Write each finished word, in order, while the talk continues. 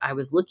I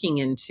was looking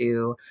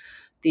into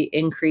the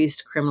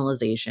increased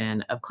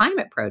criminalization of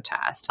climate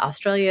protest.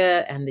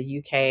 Australia and the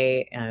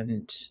UK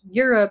and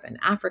Europe and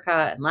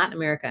Africa and Latin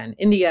America and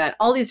India,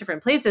 all these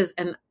different places.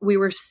 And we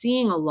were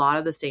seeing a lot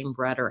of the same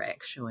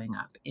rhetoric showing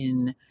up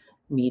in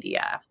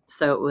media.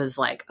 So it was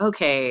like,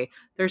 okay,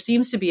 there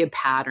seems to be a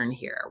pattern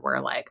here where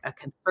like a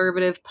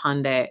conservative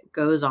pundit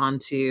goes on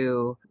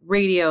to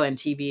radio and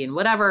TV and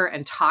whatever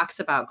and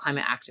talks about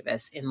climate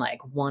activists in like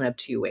one of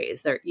two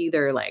ways. They're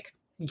either like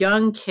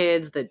young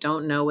kids that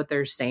don't know what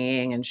they're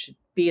saying and should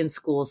be in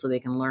school so they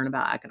can learn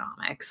about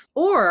economics,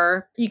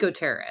 or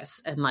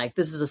eco-terrorists. And like,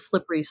 this is a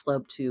slippery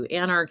slope to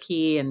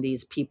anarchy and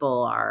these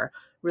people are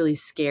really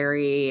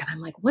scary. And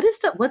I'm like, what is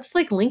that? What's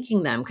like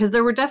linking them? Because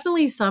there were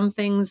definitely some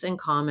things in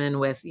common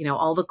with, you know,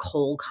 all the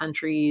coal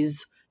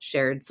countries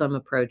shared some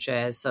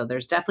approaches. So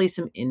there's definitely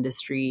some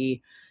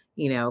industry,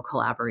 you know,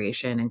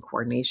 collaboration and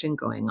coordination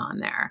going on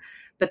there.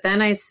 But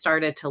then I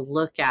started to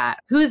look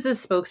at who is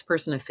this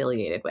spokesperson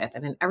affiliated with?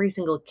 And in every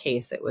single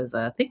case, it was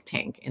a think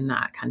tank in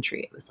that country.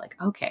 It was like,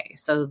 okay,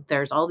 so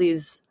there's all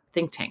these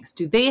think tanks.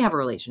 Do they have a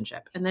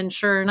relationship? And then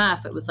sure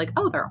enough, it was like,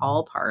 oh, they're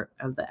all part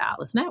of the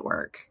Atlas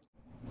Network.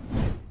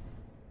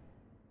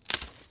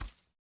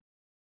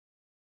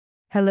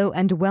 Hello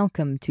and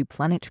welcome to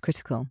Planet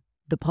Critical,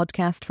 the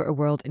podcast for a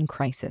world in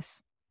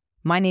crisis.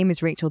 My name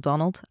is Rachel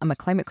Donald. I'm a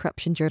climate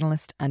corruption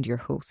journalist and your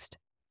host.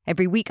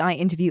 Every week I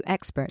interview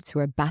experts who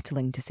are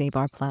battling to save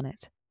our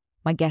planet.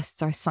 My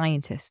guests are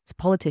scientists,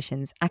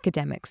 politicians,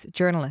 academics,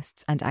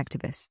 journalists and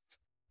activists.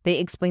 They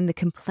explain the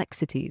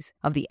complexities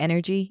of the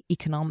energy,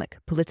 economic,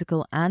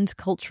 political and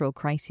cultural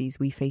crises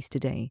we face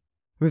today,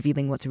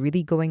 revealing what's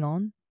really going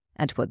on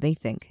and what they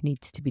think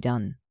needs to be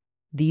done.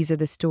 These are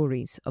the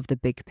stories of the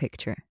big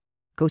picture.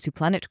 Go to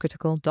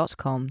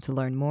planetcritical.com to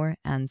learn more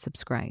and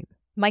subscribe.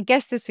 My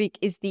guest this week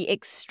is the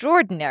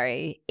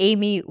extraordinary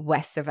Amy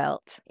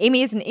Westervelt.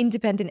 Amy is an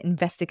independent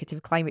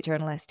investigative climate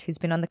journalist who's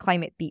been on the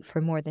climate beat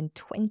for more than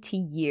 20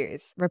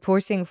 years,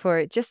 reporting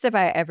for just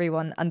about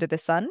everyone under the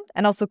sun,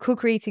 and also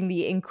co-creating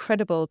the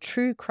incredible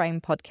true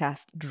crime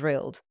podcast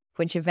Drilled,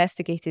 which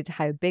investigated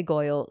how big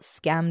oil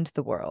scammed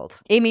the world.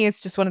 Amy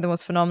is just one of the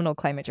most phenomenal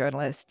climate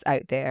journalists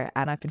out there,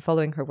 and I've been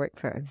following her work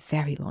for a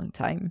very long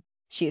time.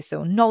 She is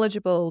so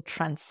knowledgeable,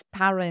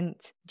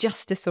 transparent,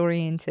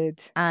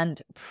 justice-oriented,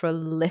 and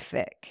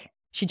prolific.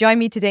 She joined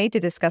me today to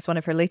discuss one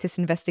of her latest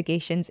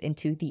investigations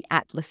into the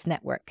Atlas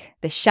Network,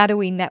 the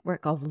shadowy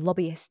network of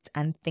lobbyists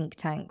and think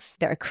tanks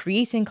that are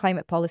creating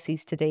climate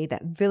policies today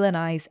that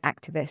villainize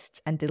activists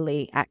and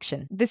delay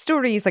action. The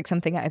story is like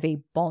something out of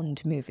a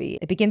Bond movie.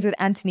 It begins with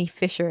Anthony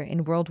Fisher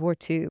in World War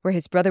II, where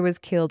his brother was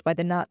killed by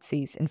the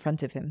Nazis in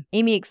front of him.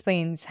 Amy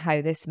explains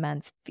how this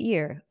man's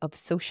fear of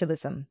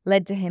socialism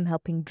led to him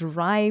helping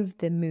drive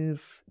the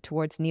move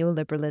towards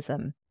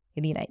neoliberalism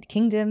in the United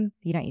Kingdom,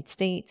 the United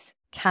States,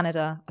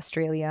 Canada,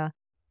 Australia,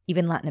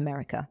 even Latin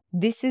America.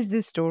 This is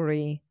the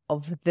story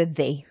of the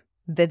they,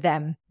 the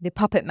them, the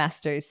puppet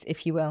masters,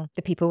 if you will,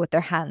 the people with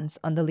their hands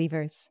on the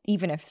levers,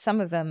 even if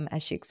some of them,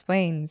 as she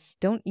explains,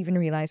 don't even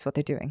realize what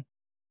they're doing.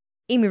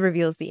 Amy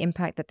reveals the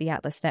impact that the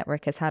Atlas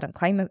Network has had on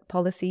climate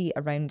policy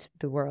around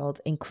the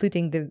world,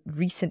 including the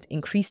recent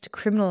increased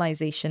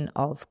criminalization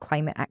of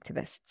climate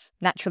activists.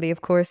 Naturally,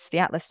 of course, the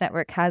Atlas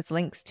Network has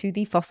links to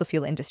the fossil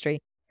fuel industry,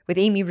 with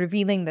Amy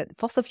revealing that the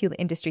fossil fuel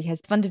industry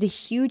has funded a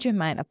huge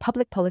amount of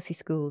public policy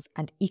schools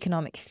and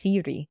economic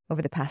theory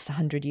over the past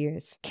 100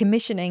 years,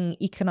 commissioning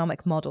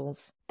economic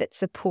models that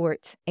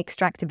support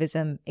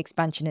extractivism,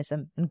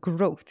 expansionism, and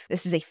growth.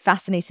 This is a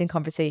fascinating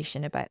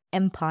conversation about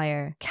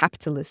empire,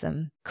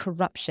 capitalism,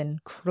 corruption,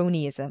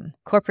 cronyism,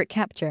 corporate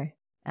capture,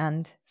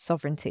 and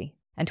sovereignty,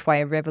 and why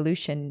a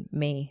revolution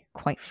may,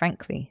 quite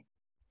frankly,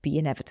 be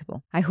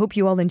inevitable. I hope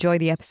you all enjoy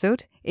the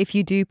episode. If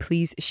you do,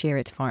 please share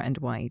it far and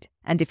wide.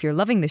 And if you're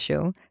loving the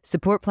show,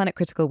 support Planet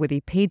Critical with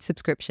a paid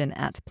subscription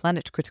at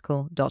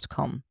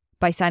planetcritical.com.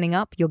 By signing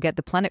up, you'll get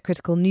the Planet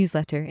Critical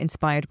newsletter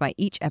inspired by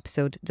each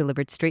episode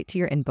delivered straight to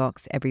your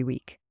inbox every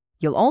week.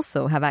 You'll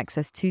also have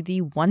access to the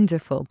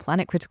wonderful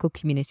Planet Critical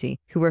community,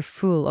 who are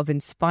full of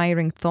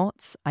inspiring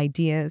thoughts,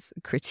 ideas,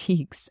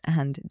 critiques,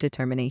 and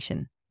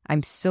determination.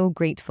 I'm so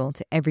grateful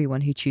to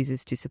everyone who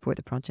chooses to support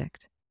the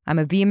project. I'm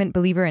a vehement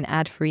believer in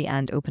ad-free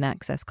and open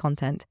access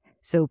content,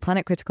 so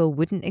Planet Critical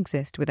wouldn't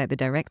exist without the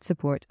direct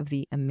support of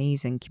the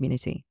amazing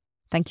community.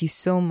 Thank you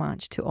so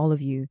much to all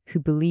of you who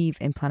believe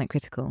in Planet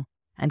Critical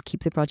and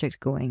keep the project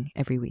going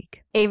every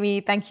week. Amy,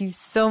 thank you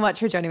so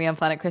much for joining me on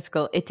Planet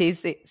Critical. It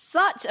is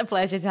such a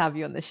pleasure to have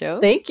you on the show.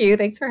 Thank you.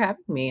 Thanks for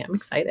having me. I'm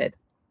excited.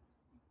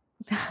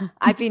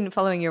 I've been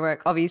following your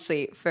work,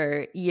 obviously,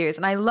 for years,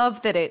 and I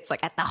love that it's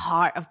like at the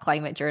heart of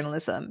climate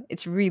journalism.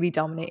 It's really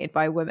dominated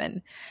by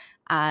women.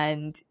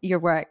 And your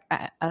work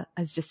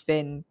has just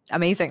been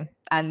amazing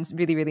and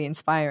really, really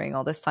inspiring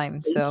all this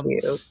time.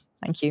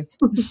 Thank you.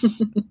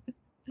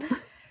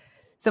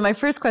 So my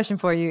first question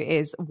for you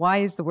is, why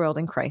is the world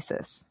in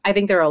crisis? I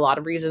think there are a lot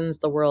of reasons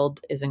the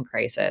world is in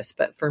crisis.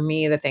 But for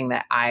me, the thing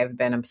that I've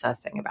been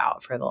obsessing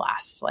about for the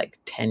last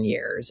 10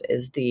 years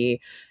is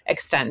the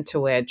extent to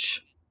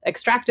which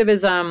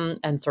extractivism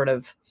and sort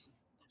of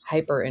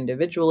hyper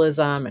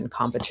individualism and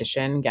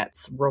competition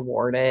gets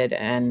rewarded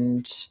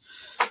and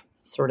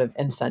sort of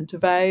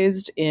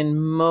incentivized in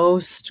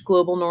most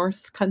global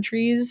north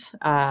countries.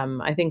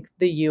 I think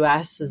the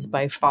US is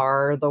by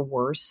far the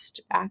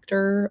worst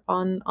actor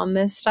on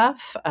this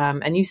stuff.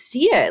 And you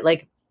see it,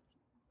 like,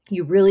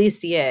 you really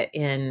see it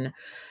in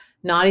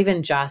not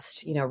even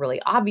just,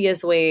 really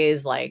obvious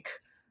ways, like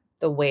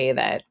the way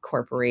that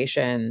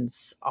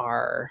corporations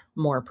are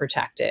more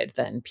protected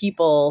than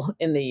people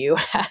in the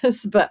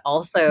US, but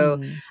also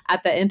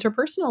at the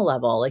interpersonal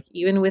level, like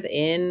even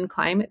within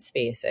climate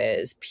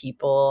spaces,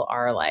 people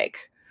are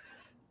like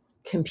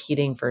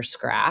competing for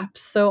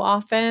scraps so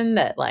often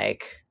that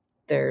like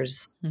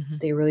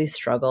they really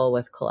struggle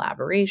with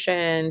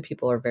collaboration.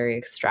 People are very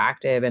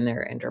extractive in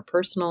their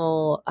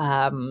interpersonal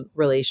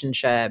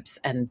relationships.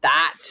 And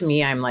that to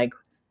me, I'm like,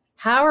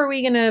 how are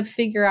we going to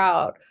figure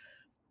out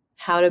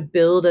how to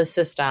build a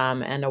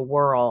system and a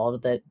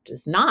world that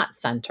does not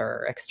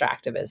center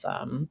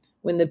extractivism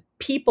when the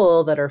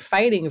people that are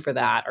fighting for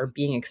that are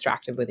being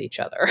extractive with each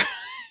other?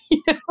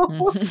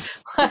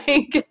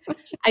 Like,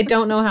 I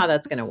don't know how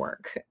that's going to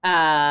work.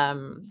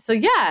 So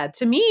yeah,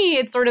 to me,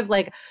 it's sort of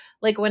like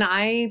when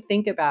I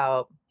think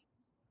about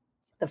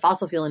the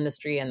fossil fuel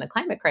industry and the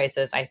climate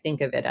crisis, I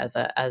think of it as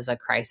a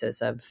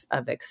crisis of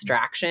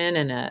extraction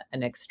and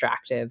an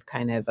extractive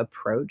kind of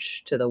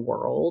approach to the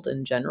world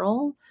in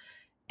general.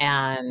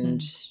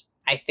 And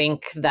I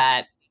think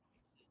that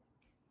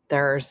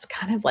there's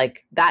kind of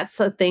like, that's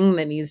a thing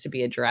that needs to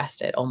be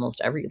addressed at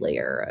almost every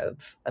layer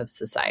of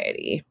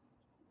society.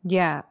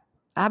 Yeah,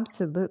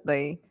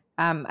 absolutely.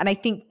 And I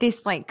think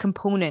this like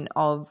component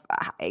of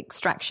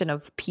extraction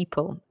of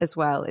people as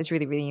well is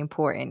really, really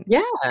important.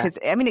 Yeah. Because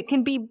I mean, it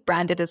can be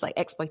branded as like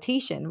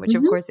exploitation, which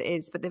of course it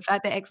is. But the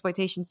fact that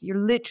exploitations, you're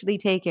literally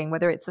taking,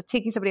 whether it's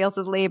taking somebody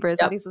else's labor,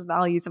 somebody else's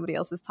value, somebody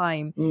else's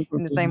time,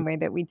 in the same way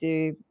that we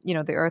do,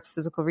 the Earth's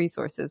physical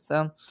resources.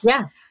 So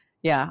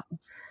yeah.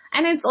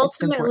 And it's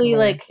ultimately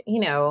like,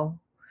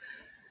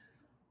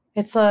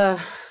 it's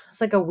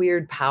like a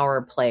weird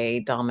power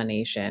play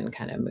domination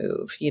kind of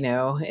move,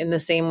 in the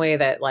same way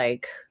that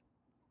like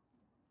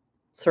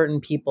certain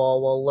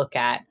people will look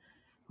at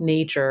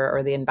nature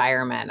or the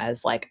environment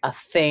as like a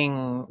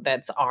thing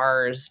that's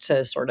ours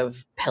to sort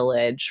of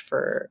pillage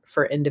for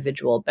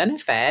individual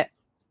benefit.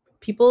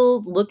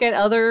 People look at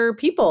other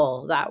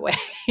people that way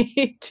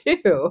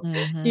too,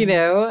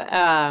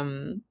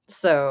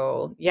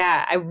 so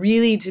yeah,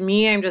 to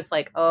me, I'm just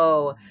like,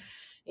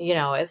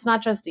 it's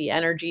not just the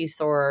energy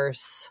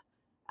source.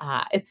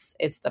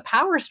 It's the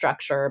power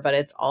structure, but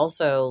it's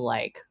also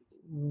like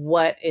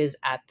what is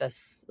at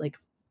this, like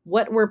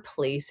what we're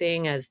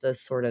placing as the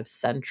sort of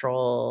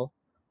central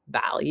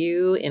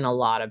value in a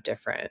lot of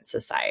different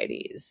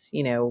societies.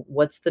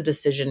 What's the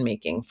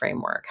decision-making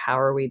framework? How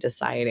are we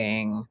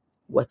deciding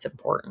what's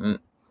important?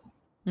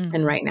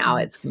 And right now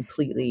it's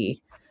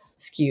completely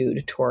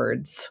skewed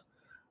towards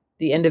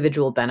the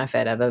individual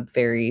benefit of a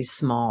very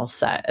small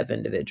set of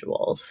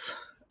individuals.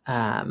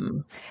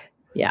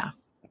 Yeah.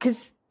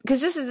 Because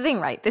this is the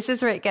thing, right? This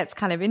is where it gets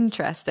kind of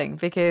interesting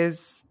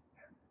because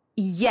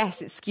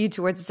yes, it's skewed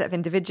towards a set of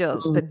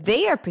individuals, but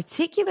they are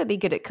particularly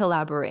good at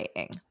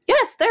collaborating.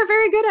 Yes, they're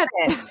very good at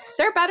it.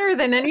 They're better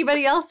than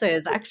anybody else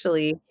is,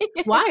 actually.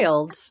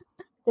 Wild.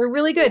 They're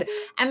really good.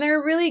 And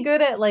they're really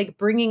good at like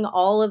bringing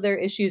all of their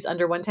issues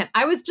under one tent.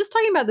 I was just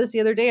talking about this the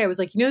other day. I was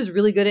like, who's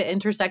really good at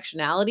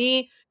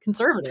intersectionality?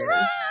 Conservatives.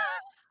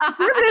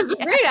 Conservatives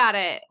are great at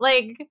it.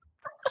 Like,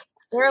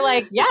 they're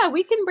like, yeah,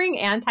 we can bring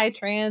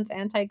anti-trans,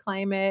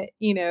 anti-climate,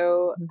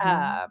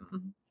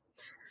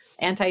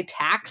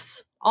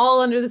 anti-tax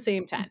all under the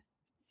same tent.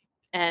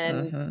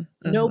 And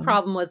no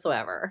problem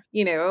whatsoever,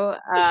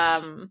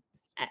 I'm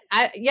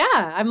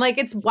like,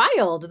 it's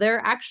wild.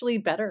 They're actually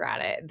better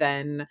at it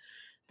than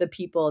the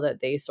people that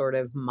they sort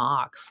of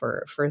mock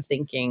for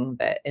thinking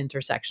that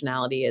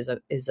intersectionality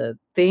is a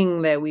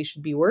thing that we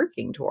should be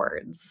working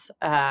towards.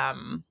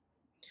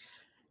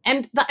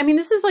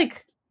 This is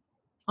like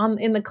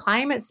in the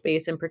climate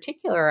space in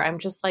particular, I'm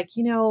just like,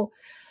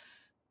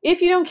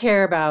 if you don't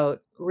care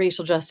about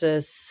racial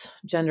justice,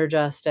 gender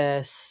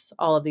justice,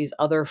 all of these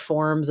other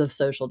forms of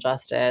social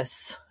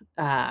justice,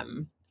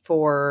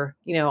 for,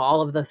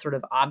 all of the sort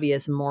of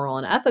obvious moral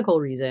and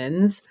ethical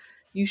reasons,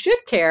 you should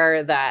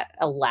care that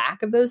a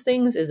lack of those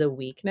things is a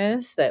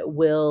weakness that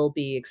will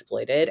be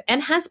exploited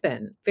and has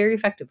been very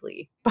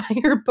effectively by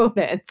your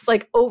opponents,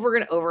 like over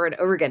and over and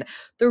over again.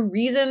 The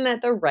reason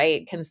that the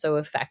right can so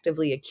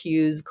effectively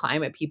accuse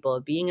climate people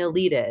of being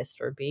elitist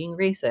or being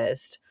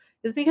racist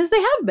is because they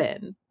have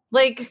been.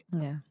 Like,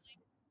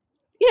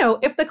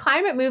 if the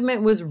climate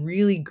movement was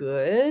really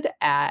good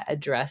at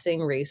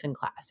addressing race and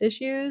class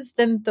issues,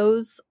 then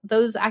those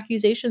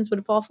accusations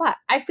would fall flat.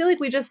 I feel like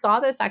we just saw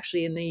this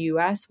actually in the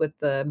US with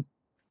the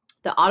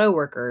auto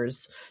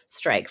workers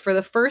strike. For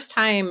the first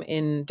time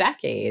in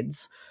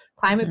decades,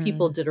 climate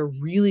people did a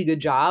really good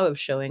job of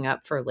showing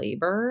up for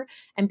labor.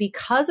 And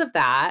because of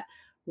that,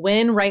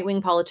 when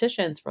right-wing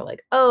politicians were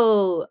like,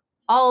 oh,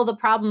 all the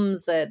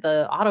problems that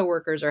the auto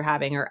workers are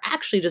having are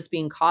actually just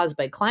being caused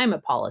by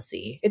climate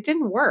policy. It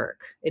didn't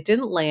work. It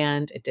didn't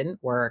land. It didn't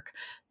work.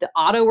 The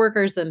auto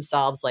workers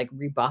themselves like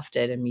rebuffed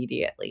it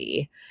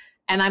immediately.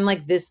 And I'm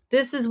like, this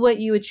is what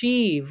you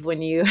achieve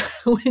when you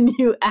when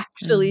you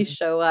actually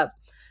show up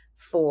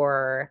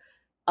for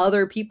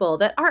other people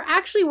that are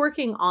actually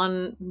working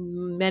on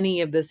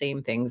many of the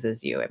same things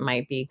as you. It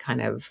might be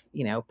kind of,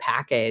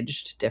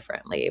 packaged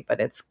differently,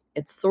 but it's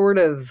sort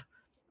of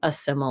a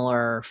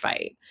similar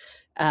fight.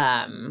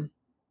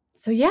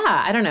 So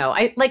yeah, I don't know.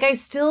 I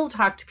still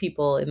talk to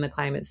people in the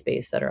climate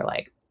space that are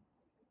like,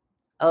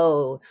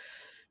 oh,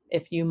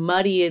 if you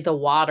muddy the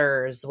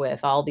waters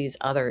with all these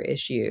other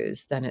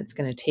issues, then it's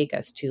going to take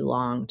us too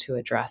long to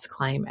address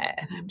climate.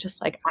 And I'm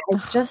just like,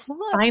 I just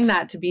find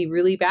that to be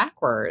really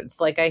backwards.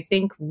 Like, I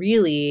think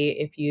really,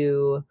 if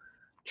you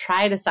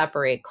try to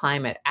separate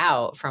climate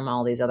out from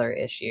all these other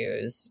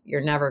issues,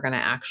 you're never going to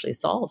actually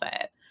solve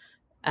it.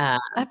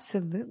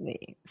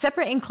 Absolutely.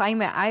 Separating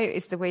climate out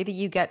is the way that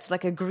you get to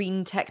like a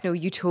green techno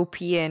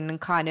utopian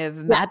kind of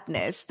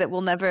madness that will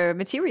never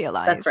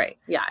materialize. That's right.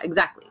 Yeah,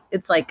 exactly.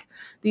 It's like,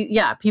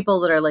 people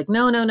that are like,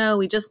 no,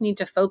 we just need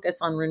to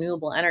focus on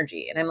renewable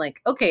energy. And I'm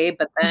like, okay,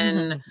 but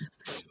then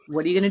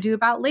what are you going to do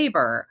about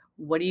labor?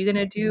 What are you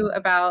going to do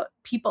about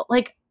people?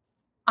 Like,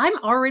 I'm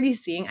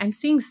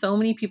seeing so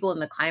many people in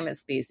the climate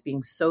space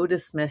being so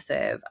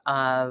dismissive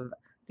of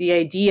the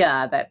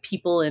idea that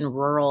people in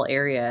rural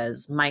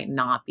areas might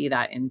not be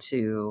that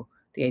into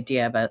the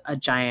idea of a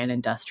giant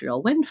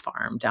industrial wind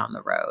farm down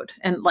the road.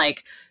 And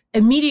like,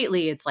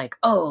 immediately it's like,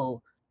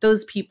 oh,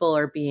 those people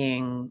are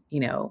being,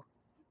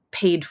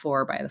 paid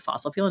for by the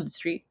fossil fuel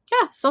industry.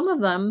 Yeah, some of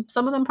them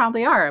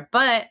probably are.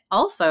 But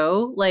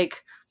also,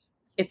 like,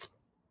 it's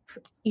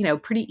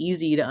pretty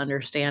easy to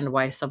understand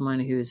why someone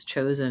who's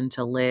chosen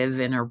to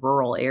live in a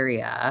rural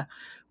area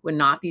would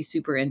not be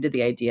super into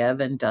the idea of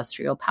an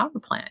industrial power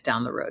plant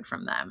down the road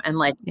from them. And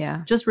like,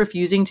 just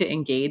refusing to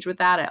engage with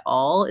that at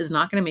all is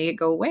not going to make it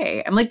go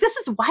away. I'm like,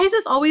 why is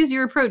this always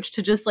your approach,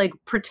 to just like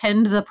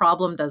pretend the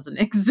problem doesn't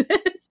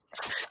exist?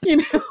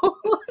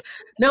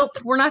 Nope,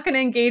 we're not going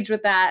to engage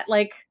with that.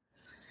 Like,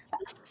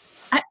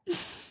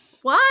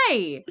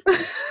 why?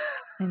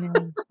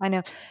 I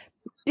know.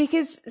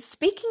 Because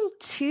speaking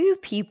to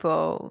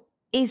people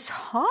is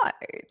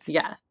hard.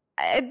 Yeah.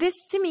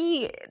 This to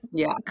me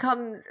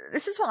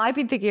this is what I've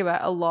been thinking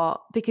about a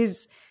lot,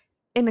 because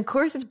in the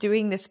course of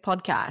doing this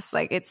podcast,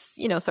 like, it's,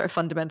 sort of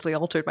fundamentally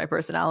altered my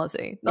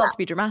personality, not to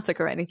be dramatic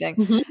or anything.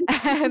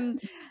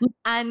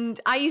 And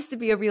I used to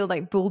be a real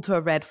like bull to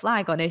a red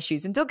flag on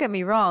issues. And don't get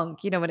me wrong,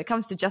 when it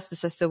comes to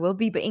justice, I still will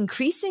be. But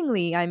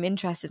increasingly, I'm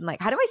interested in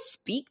like, how do I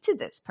speak to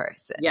this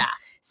person? Yeah.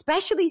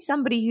 Especially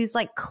somebody who's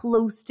like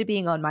close to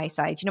being on my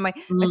side. My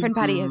friend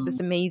Patty has this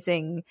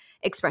amazing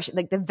expression,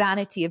 like the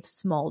vanity of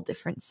small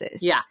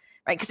differences. Yeah.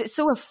 Right? Because it's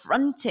so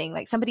affronting,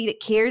 like somebody that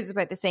cares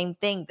about the same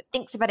thing but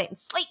thinks about it in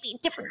slightly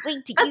different way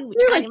to you.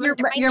 Like,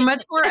 you're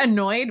much more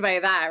annoyed by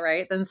that,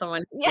 right? Than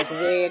someone like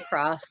way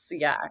across.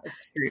 Yeah,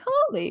 it's true.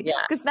 Totally.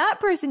 Yeah. Because that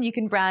person you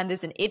can brand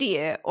as an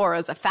idiot or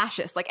as a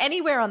fascist, like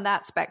anywhere on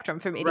that spectrum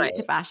from idiot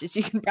to fascist,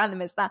 you can brand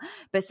them as that.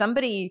 But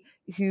somebody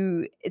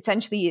who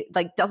essentially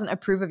like doesn't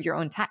approve of your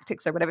own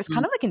tactics or whatever, it's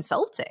kind of like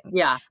insulting.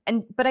 Yeah.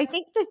 But I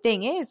think the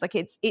thing is, like,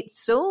 it's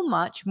so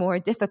much more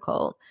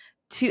difficult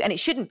to, and it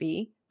shouldn't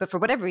be, but for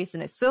whatever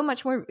reason, it's so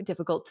much more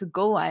difficult to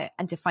go out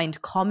and to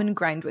find common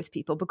ground with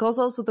people, because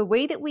also the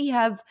way that we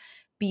have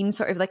been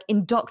sort of like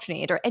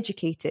indoctrinated or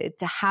educated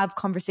to have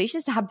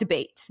conversations, to have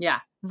debate,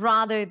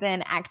 rather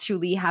than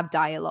actually have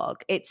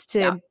dialogue. It's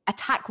to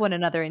attack one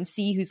another and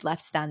see who's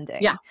left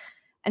standing. Yeah.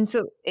 And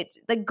so it's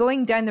like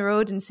going down the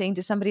road and saying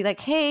to somebody like,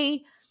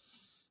 hey,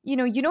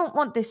 you don't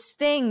want this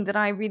thing that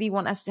I really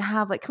want us to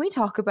have. Like, can we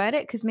talk about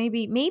it? Because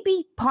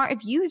maybe part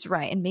of you is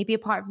right, and maybe a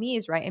part of me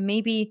is right, and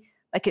maybe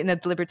like in a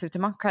deliberative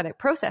democratic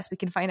process, we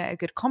can find out a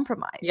good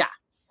compromise. Yeah.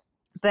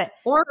 But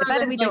or the fact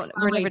that we don't,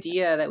 some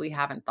idea that we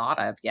haven't thought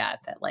of yet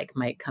that like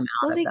might come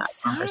out of that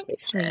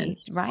conversation,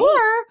 right? Or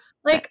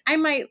like I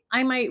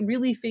might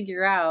really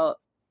figure out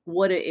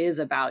what it is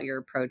about your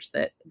approach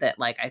that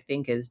like I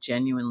think is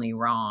genuinely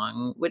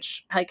wrong,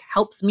 which like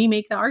helps me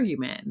make the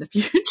argument in the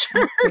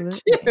future.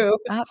 Absolutely. Too,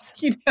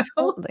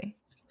 Absolutely.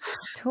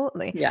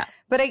 Totally. Yeah.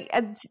 But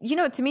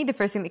to me, the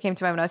first thing that came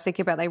to mind when I was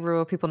thinking about like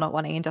rural people not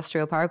wanting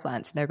industrial power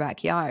plants in their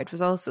backyard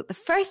was also, the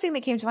first thing that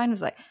came to mind was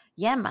like,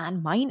 yeah,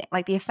 man, mining,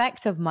 like the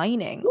effect of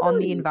mining on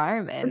the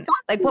environment.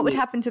 Exactly. Like what would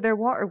happen to their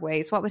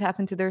waterways? What would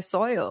happen to their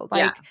soil?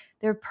 Like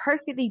there are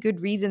perfectly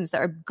good reasons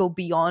that go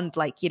beyond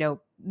like,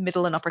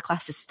 middle and upper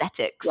class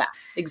aesthetics. Yeah,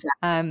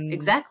 exactly.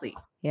 Exactly.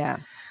 Yeah.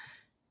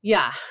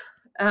 Yeah.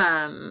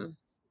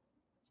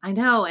 I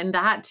know. And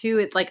that too,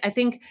 it's like, I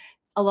think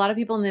a lot of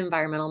people in the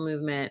environmental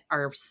movement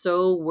are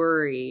so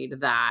worried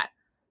that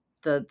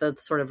the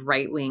sort of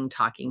right-wing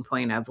talking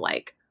point of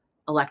like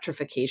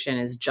electrification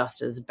is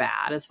just as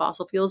bad as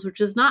fossil fuels,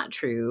 which is not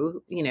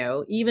true.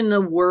 Even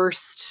the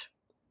worst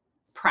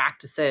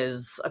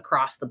practices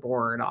across the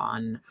board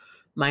on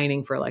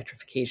mining for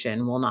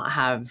electrification will not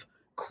have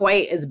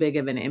quite as big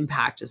of an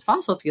impact as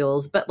fossil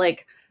fuels, but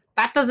like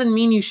that doesn't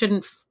mean you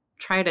shouldn't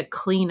try to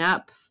clean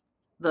up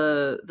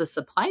the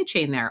supply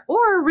chain there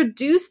or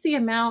reduce the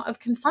amount of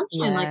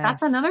consumption. Like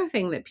that's Yes. another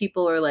thing that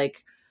people are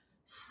like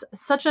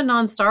such a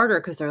non-starter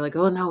because they're like,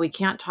 oh no, we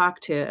can't talk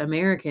to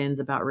Americans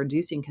about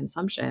reducing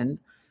consumption.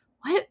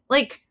 What?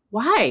 Like,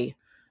 why?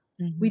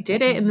 We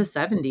did it in the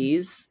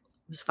 70s.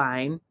 It was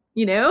fine,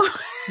 you know?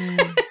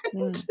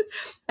 and,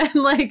 and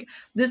like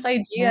this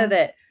idea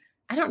that,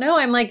 I don't know,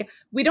 I'm like,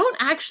 we don't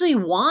actually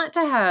want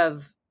to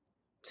have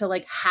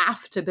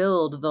to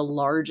build the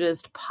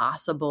largest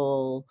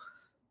possible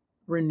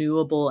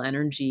renewable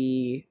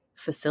energy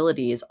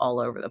facilities all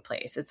over the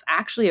place. It's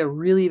actually a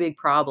really big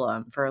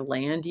problem for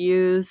land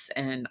use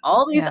and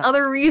all these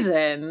other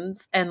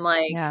reasons. And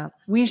like,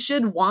 we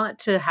should want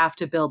to have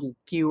to build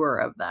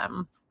fewer of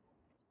them.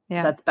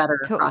 Yeah, that's better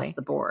across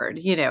the board,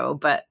 you know,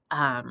 but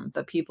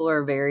people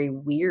are very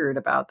weird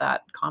about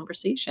that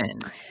conversation.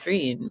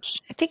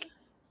 Strange. I think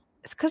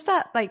it's because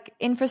that like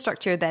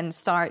infrastructure then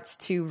starts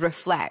to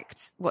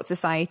reflect what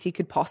society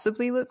could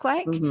possibly look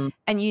like.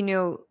 And, you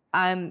know,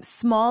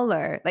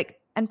 smaller, like,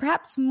 and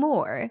perhaps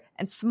more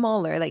and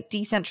smaller, like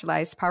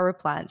decentralized power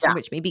plants in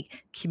which maybe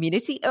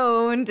community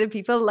owned and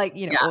people like,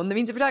 you know, own the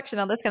means of production,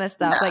 all this kind of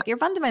stuff. Like you're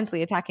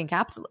fundamentally attacking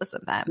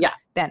capitalism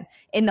then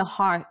in the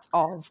heart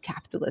of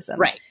capitalism.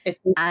 Right. If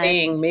you're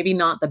saying maybe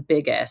not the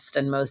biggest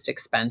and most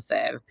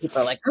expensive,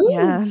 people are like,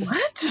 oh,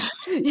 what?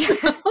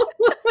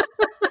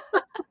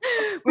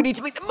 We need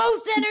to make the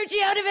most energy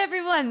out of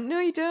everyone. No,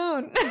 you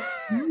don't.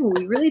 No,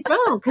 we really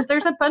don't. Because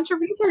there's a bunch of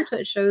research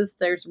that shows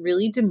there's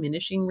really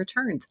diminishing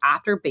returns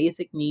after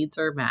basic needs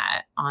are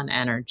met on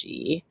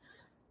energy.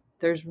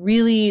 There's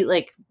really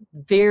like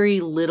very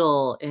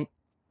little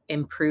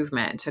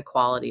improvement to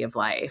quality of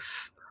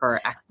life for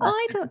excess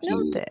I don't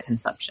know this.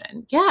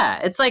 consumption.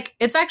 Yeah, it's like,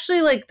 it's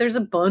actually like there's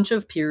a bunch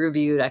of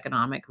peer-reviewed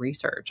economic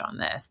research on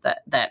this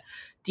that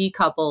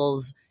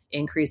decouples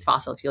increased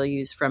fossil fuel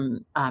use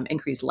from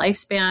increased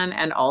lifespan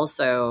and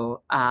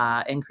also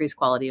increased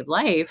quality of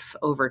life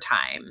over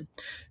time.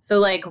 So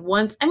like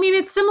once, I mean,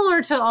 it's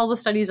similar to all the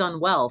studies on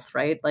wealth,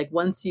 right? Like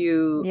once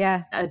you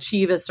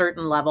achieve a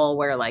certain level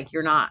where like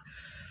you're not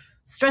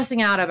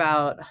stressing out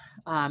about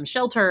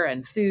shelter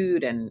and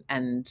food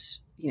and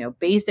you know,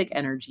 basic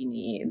energy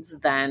needs,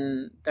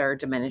 then there are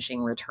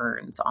diminishing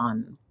returns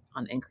on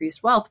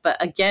increased wealth. But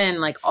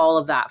again, like all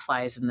of that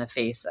flies in the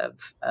face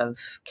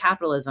of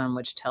capitalism,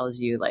 which tells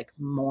you like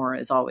more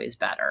is always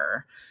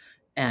better.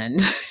 And,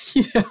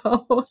 you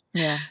know,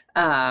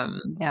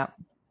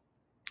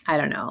 I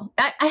don't know.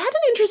 I had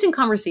an interesting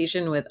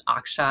conversation with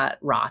Akshat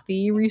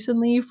Rathi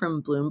recently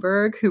from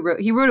Bloomberg,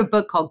 he wrote a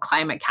book called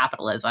Climate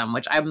Capitalism,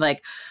 which I'm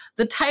like,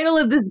 the title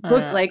of this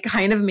book like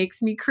kind of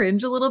makes me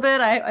cringe a little bit.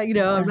 I you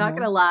know, I'm not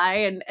going to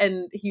lie.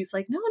 And he's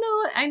like, no,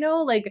 I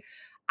know, like,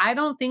 I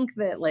don't think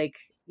that like,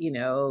 you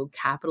know,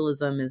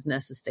 capitalism is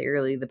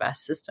necessarily the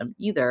best system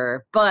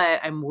either, but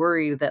I'm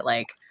worried that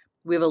like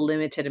we have a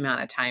limited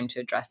amount of time to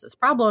address this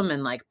problem.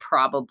 And like,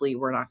 probably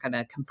we're not going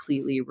to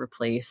completely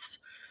replace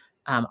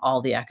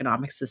all the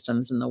economic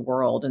systems in the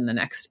world in the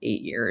next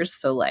 8 years.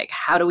 So like,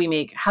 how do we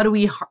make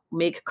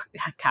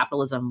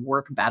capitalism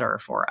work better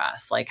for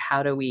us? Like,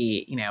 how do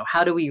we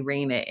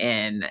rein it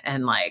in?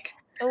 And like,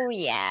 oh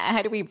yeah,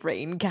 how do we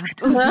rein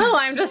capitalism? No,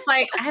 I'm just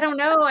like, I don't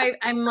know.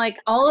 I'm like,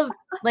 all of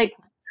like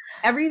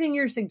everything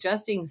you're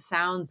suggesting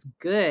sounds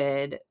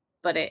good,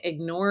 but it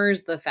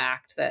ignores the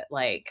fact that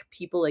like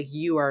people like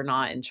you are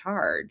not in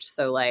charge.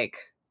 So like,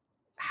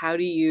 how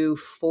do you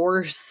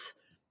force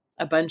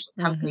a bunch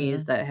of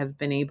companies that have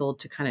been able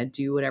to kind of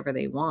do whatever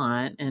they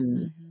want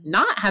and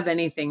not have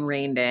anything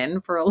reined in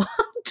for a long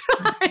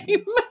time?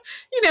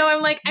 You know,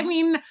 I'm like, I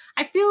mean,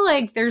 I feel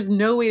like there's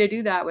no way to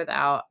do that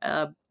without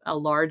a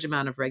large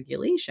amount of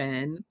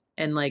regulation.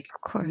 And like,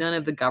 none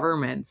of the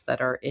governments that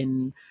are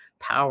in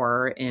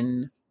power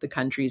in the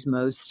country's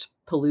most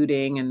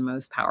polluting and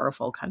most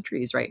powerful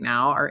countries right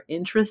now are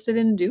interested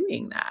in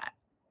doing that.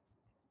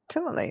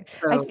 Totally.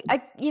 So,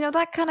 I you know,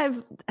 that kind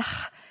of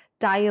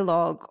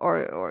dialogue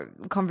or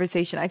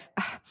conversation, I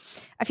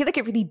feel like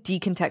it really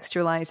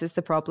decontextualizes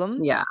the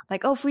problem. Yeah.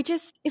 Like, oh, if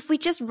we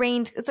just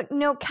reined, it's like,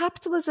 no,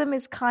 capitalism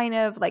is kind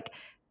of like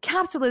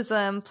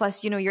capitalism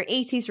plus, you know, your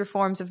 80s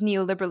reforms of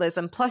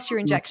neoliberalism plus your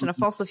injection of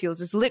fossil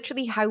fuels is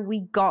literally how we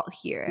got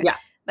here. Yeah.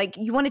 Like,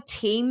 you want to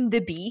tame the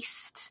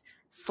beast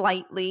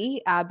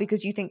slightly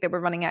because you think that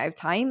we're running out of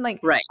time. Like,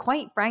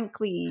 quite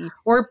frankly.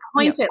 Or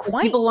point it,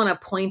 people want to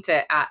point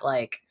it at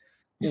like,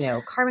 you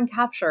know, carbon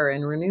capture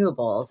and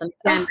renewables. And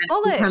then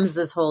it becomes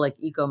this whole like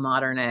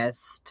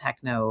eco-modernist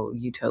techno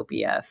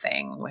utopia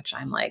thing, which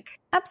I'm like.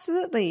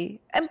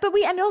 Absolutely. But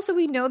we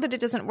know that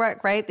it doesn't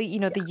work, right? The, you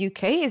know, the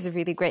UK is a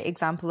really great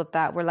example of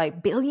that, where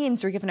like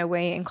billions were given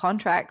away in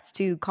contracts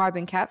to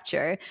carbon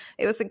capture.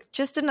 It was like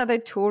just another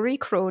Tory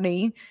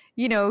crony,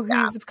 you know,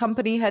 whose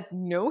company had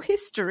no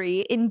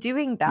history in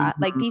doing that.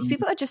 Like, these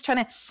people are just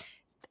trying to,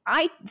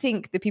 I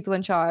think the people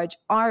in charge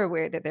are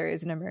aware that there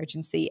is an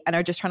emergency and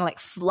are just trying to like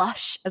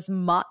flush as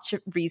much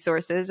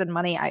resources and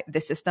money out of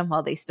the system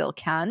while they still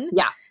can.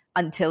 Yeah.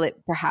 until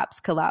it perhaps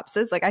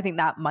collapses. Like, I think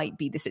that might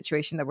be the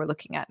situation that we're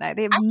looking at now.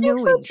 They have I think no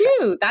so too.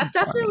 interest in That forming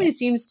definitely it.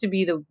 seems to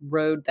be the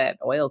road that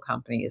oil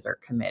companies are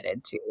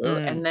committed to.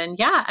 Mm. And then,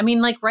 yeah, I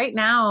mean, like right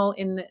now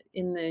in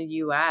the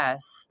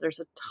US, there's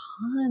a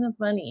ton of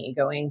money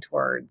going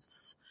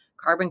towards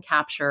carbon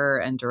capture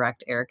and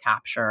direct air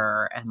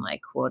capture and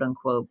like quote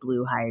unquote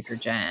blue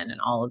hydrogen and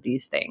all of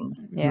these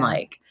things. And Yeah.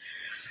 like,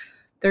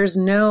 there's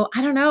no,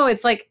 I don't know.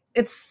 It's like,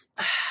 it's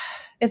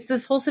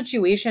this whole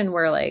situation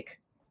where like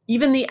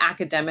even the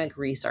academic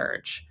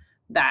research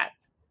that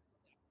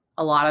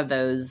a lot of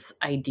those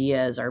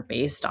ideas are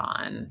based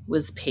on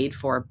was paid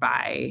for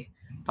by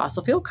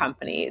fossil fuel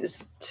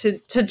companies to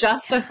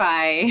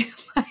justify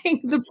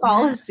like the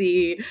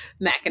policy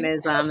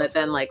mechanism that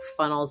then like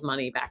funnels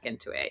money back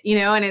into it, you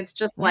know? And it's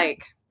just Yeah.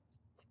 like,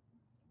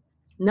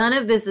 none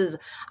of this is,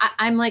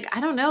 I'm like,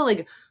 I don't know,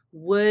 like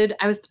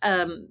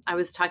I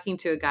was talking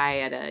to a guy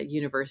at a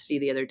university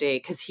the other day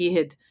because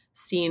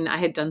I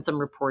had done some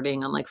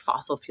reporting on like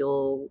fossil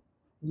fuel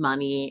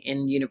money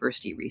in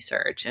university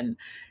research, and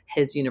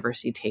his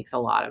university takes a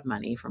lot of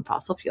money from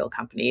fossil fuel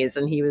companies,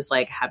 and he was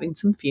like having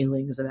some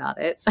feelings about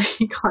it. So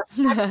he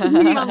contacted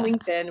me on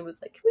LinkedIn and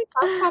was like, can we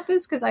talk about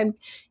this? Because I'm,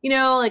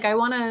 like I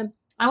want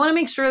to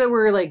make sure that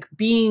we're like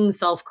being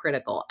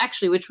self-critical,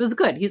 actually, which was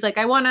good. He's like,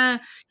 I want to,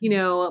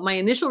 my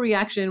initial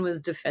reaction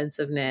was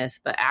defensiveness,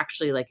 but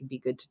actually like it'd be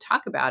good to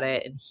talk about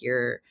it and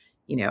hear,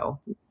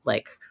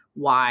 like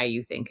why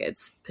you think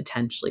it's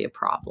potentially a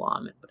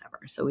problem and whatever.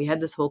 So we had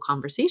this whole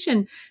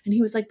conversation, and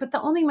he was like, but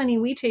the only money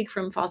we take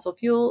from fossil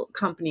fuel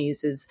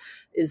companies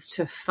is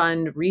to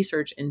fund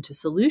research into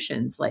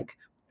solutions like,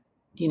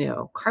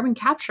 carbon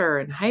capture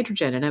and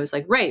hydrogen. And I was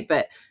like, right,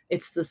 but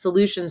it's the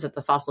solutions that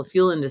the fossil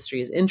fuel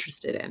industry is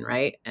interested in,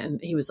 right?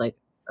 And he was like,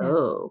 Yeah.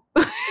 oh.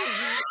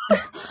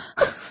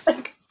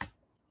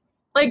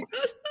 like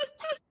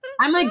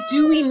I'm like,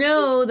 do we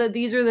know that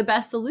these are the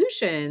best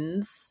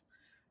solutions?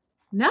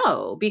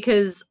 No,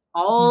 because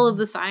all of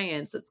the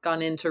science that's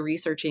gone into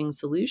researching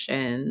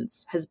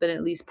solutions has been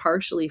at least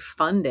partially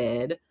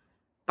funded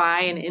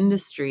by an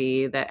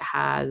industry that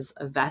has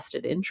a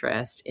vested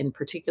interest in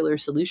particular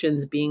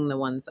solutions being the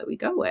ones that we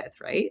go with,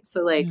 right?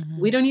 So like,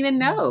 we don't even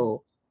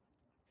know.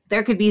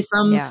 There could be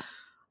some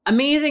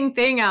amazing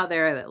thing out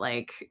there that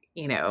like,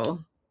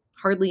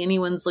 hardly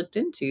anyone's looked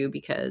into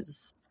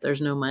because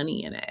there's no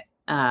money in it.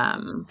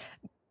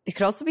 It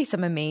could also be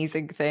some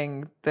amazing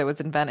thing that was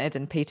invented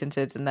and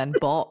patented and then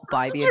bought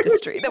by the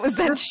industry that was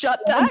then shut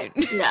down.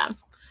 Yeah.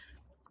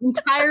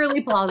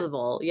 Entirely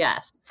plausible.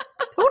 Yes.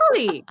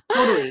 Totally.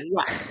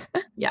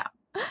 Yeah.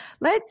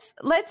 Let's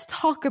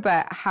talk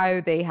about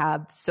how they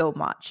have so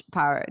much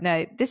power.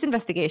 Now, this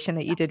investigation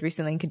that you did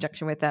recently in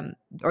conjunction with them,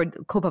 or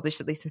co-published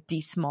at least with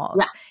DSMOG,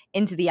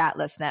 into the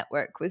Atlas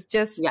network was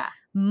just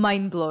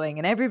mind-blowing.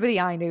 And everybody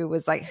I knew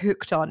was like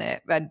hooked on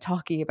it and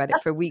talking about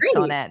it for weeks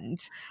on end.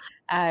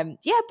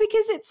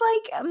 Because it's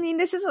like, I mean,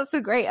 this is what's so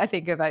great, I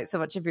think, about so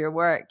much of your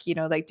work,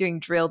 like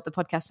doing Drilled, the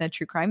podcast in a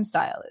true crime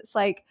style. It's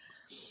like,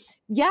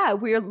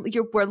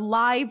 we're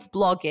live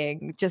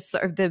blogging just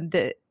sort of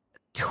the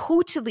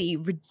totally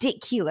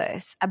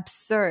ridiculous,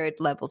 absurd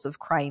levels of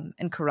crime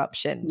and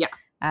corruption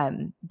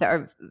that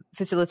are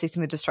facilitating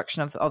the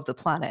destruction of the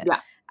planet.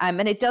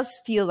 And it does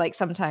feel like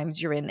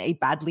sometimes you're in a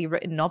badly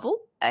written novel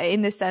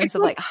in the sense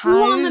of like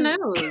how on the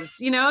nose,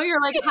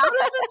 you're like, how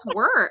does this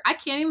work? I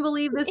can't even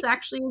believe this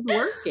actually is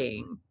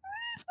working.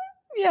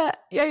 Yeah.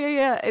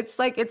 It's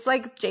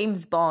like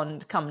James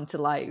Bond come to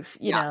life,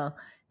 you know.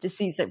 Just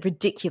these like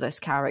ridiculous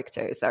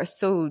characters that are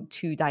so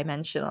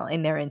two-dimensional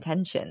in their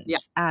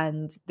intentions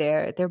and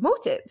their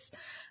motives.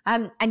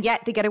 And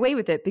yet they get away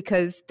with it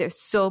because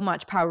there's so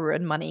much power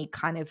and money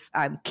kind of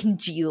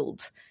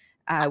congealed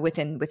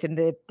within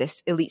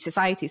this elite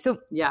society. So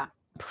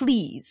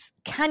please,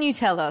 can you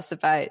tell us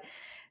about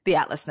the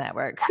Atlas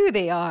Network, who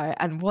they are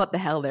and what the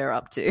hell they're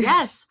up to?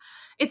 Yes.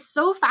 It's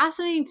so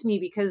fascinating to me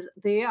because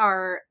they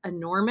are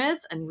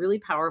enormous and really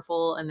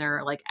powerful, and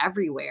they're like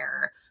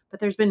everywhere,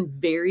 but there's been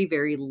very,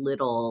 very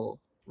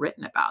little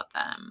written about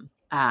them.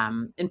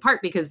 In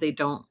part because they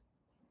don't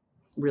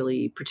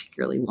really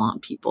particularly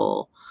want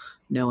people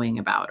knowing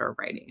about or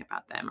writing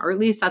about them, or at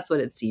least that's what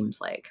it seems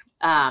like.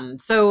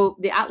 So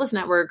the Atlas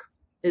Network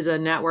is a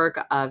network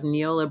of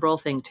neoliberal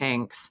think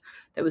tanks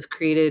that was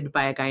created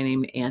by a guy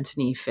named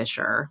Anthony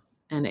Fisher.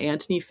 And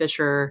Anthony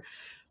Fisher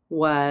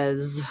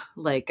was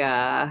like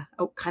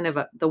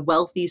the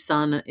wealthy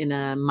son in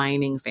a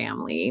mining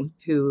family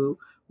who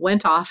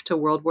went off to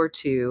World War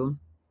II,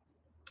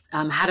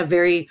 had a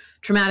very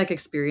traumatic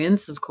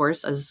experience, of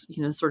course, as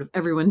sort of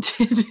everyone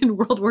did in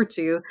World War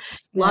II.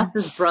 Lost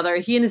his brother.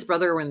 He and his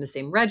brother were in the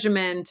same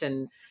regiment,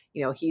 and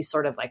he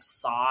sort of like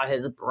saw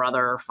his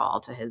brother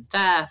fall to his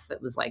death.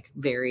 It was like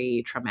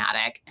very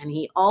traumatic, and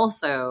he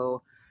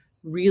also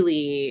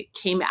really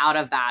came out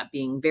of that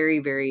being very,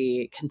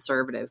 very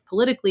conservative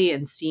politically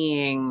and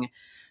seeing,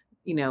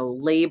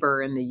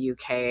 labor in the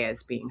UK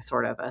as being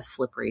sort of a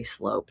slippery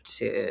slope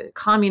to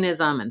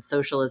communism and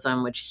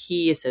socialism, which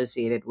he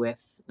associated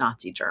with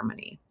Nazi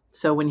Germany.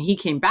 So when he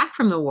came back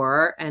from the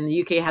war and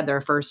the UK had their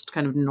first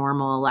kind of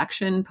normal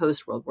election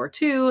post World War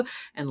II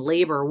and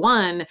Labour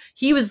won,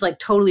 he was like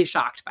totally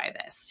shocked by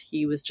this.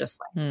 He was just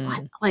like,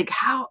 what? Like,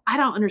 how? I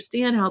don't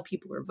understand how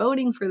people are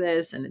voting for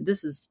this. And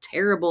this is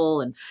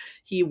terrible. And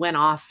he went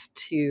off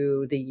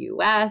to the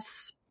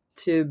US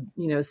to,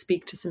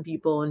 speak to some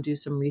people and do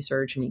some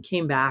research. And he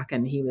came back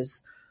and he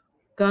was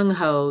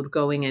gung-ho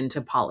going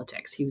into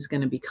politics. He was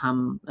going to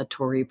become a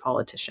Tory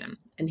politician.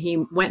 And he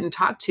went and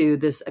talked to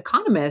this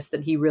economist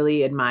that he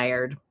really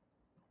admired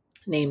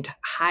named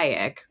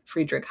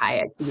Friedrich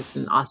Hayek. He was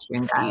an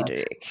Austrian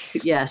guy.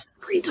 Yes,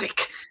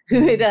 Friedrich.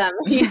 He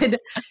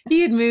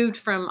had moved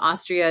from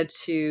Austria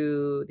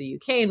to the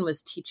UK and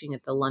was teaching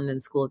at the London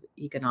School of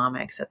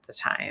Economics at the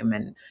time.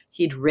 And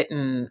he'd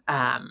written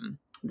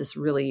this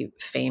really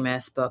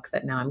famous book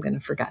that now I'm going to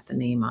forget the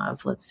name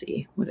of. Let's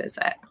see. What is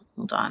it?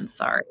 Hold on.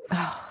 Sorry.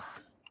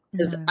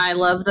 Because I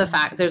love the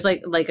fact there's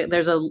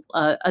there's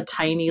a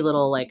tiny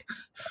little like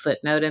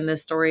footnote in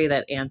this story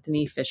that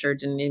Anthony Fisher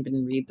didn't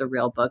even read the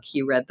real book.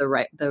 He read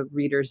the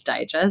Reader's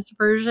Digest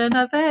version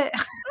of it.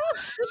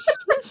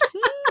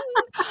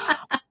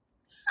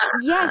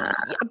 Yes,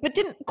 but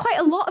quite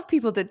a lot of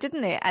people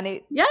didn't it?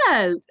 And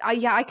yes,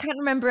 I can't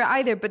remember it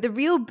either. But the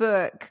real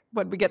book,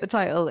 when we get the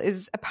title,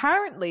 is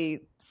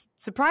apparently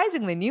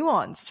surprisingly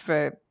nuanced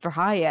for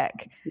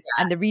Hayek,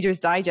 and the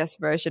Reader's Digest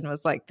version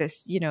was like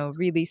this,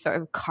 really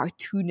sort of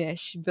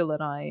cartoonish,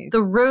 villainized.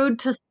 The Road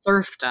to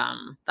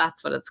Serfdom.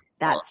 That's what it's called.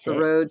 That's The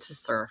Road to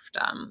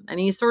Serfdom, and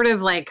he sort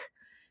of like,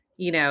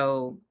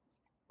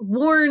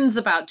 warns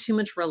about too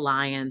much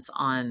reliance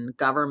on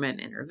government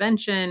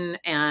intervention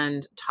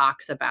and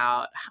talks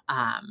about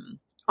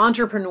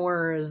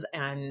entrepreneurs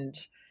and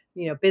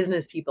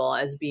business people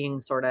as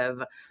being sort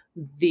of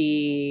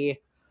the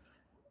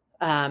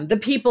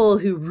people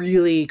who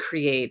really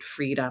create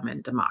freedom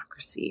and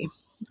democracy.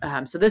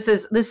 So this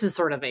is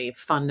sort of a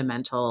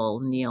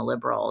fundamental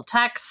neoliberal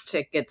text.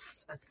 It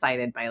gets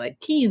cited by like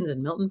Keynes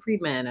and Milton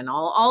Friedman and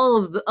all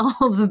of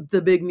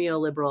the big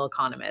neoliberal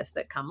economists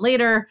that come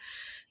later.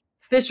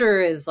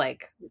 Fisher is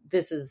like,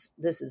 this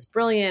is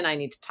brilliant. I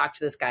need to talk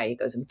to this guy. He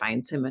goes and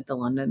finds him at the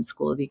London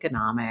School of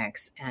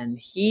Economics. And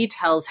he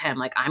tells him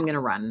like, I'm going to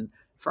run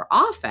for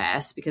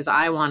office because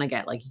I want to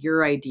get like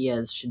your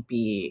ideas should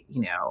be,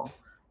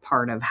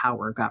 part of how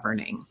we're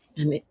governing.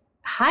 And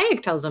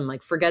Hayek tells him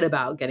like, forget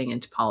about getting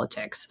into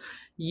politics.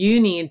 You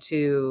need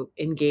to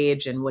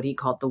engage in what he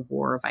called the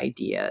war of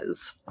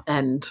ideas.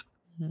 And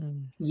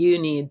you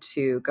need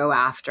to go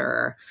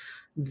after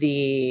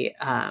the,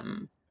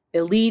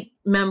 elite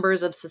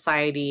members of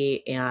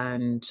society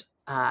and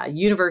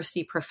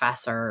university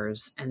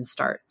professors and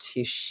start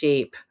to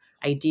shape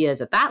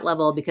ideas at that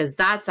level, because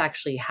that's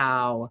actually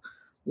how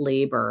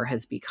labor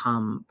has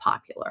become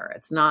popular.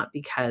 It's not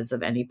because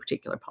of any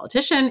particular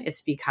politician.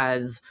 It's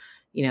because,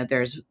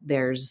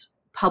 there's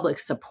public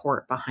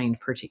support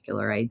behind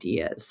particular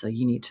ideas. So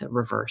you need to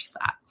reverse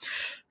that.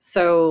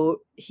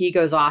 So he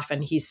goes off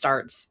and he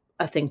starts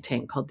a think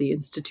tank called the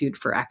Institute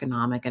for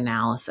Economic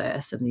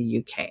Analysis in the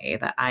UK,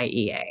 the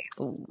IEA,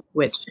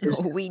 which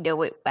is... we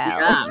know it well.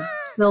 Yeah,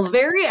 still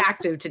very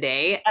active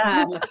today.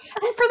 And for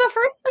the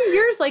first few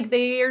years, like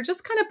they are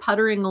just kind of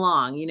puttering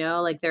along,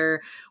 like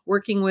they're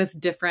working with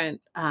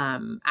different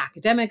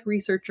academic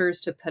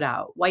researchers to put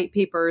out white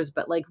papers,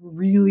 but like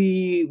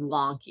really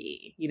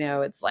wonky,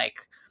 it's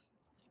like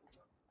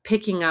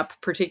picking up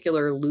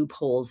particular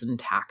loopholes in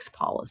tax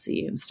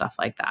policy and stuff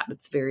like that.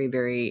 It's very,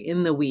 very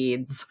in the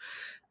weeds.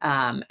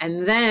 And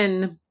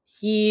then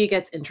he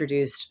gets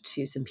introduced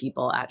to some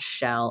people at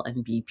Shell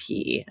and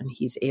BP, and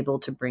he's able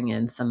to bring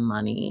in some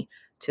money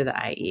to the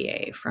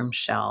IEA from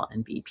Shell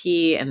and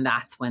BP. And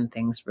that's when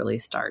things really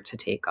start to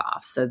take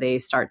off. So they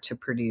start to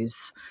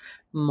produce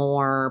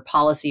more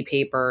policy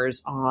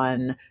papers on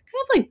kind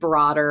of like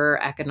broader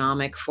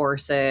economic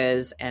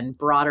forces and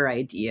broader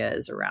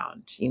ideas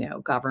around,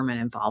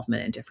 government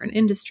involvement in different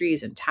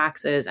industries and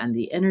taxes and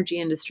the energy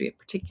industry in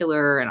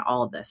particular and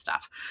all of this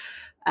stuff.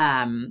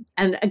 And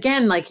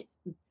again, like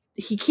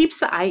he keeps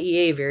the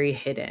IEA very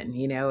hidden,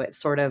 it's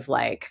sort of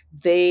like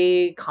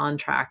they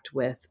contract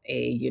with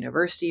a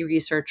university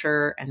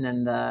researcher and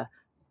then the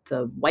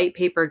white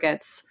paper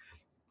gets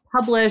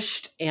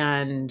published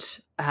and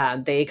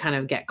they kind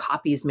of get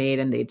copies made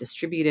and they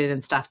distribute it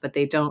and stuff, but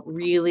they don't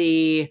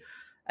really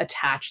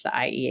attach the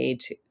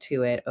IEA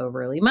to it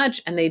overly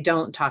much. And they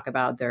don't talk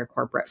about their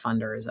corporate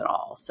funders at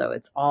all. So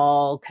it's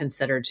all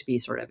considered to be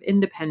sort of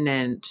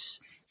independent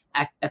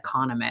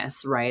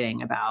economists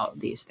writing about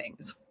these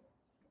things.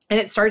 And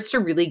it starts to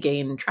really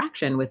gain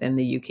traction within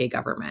the UK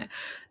government.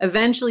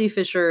 Eventually,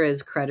 Fisher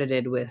is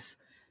credited with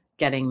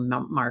getting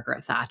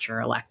Margaret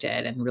Thatcher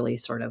elected and really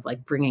sort of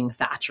like bringing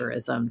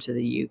Thatcherism to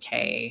the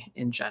UK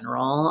in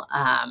general.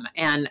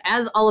 And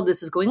as all of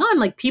this is going on,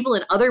 like people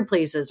in other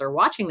places are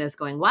watching this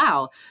going,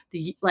 wow,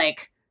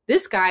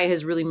 this guy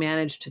has really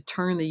managed to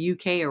turn the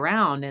UK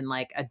around in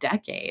like a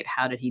decade.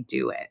 How did he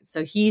do it?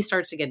 So he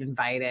starts to get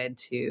invited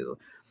to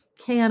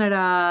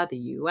Canada, the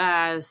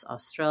US,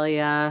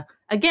 Australia.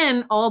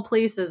 Again, all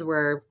places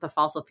where the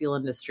fossil fuel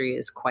industry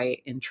is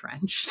quite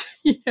entrenched,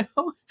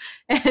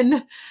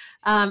 and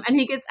and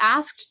he gets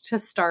asked to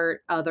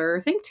start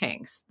other think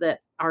tanks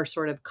that are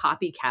sort of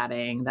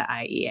copycatting the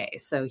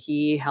IEA. So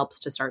he helps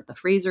to start the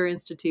Fraser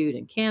Institute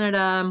in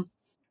Canada.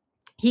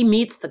 He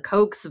meets the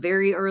Kochs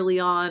very early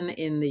on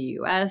in the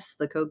US,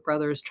 the Koch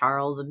brothers,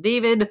 Charles and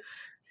David,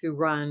 who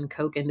run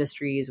Koch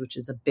Industries, which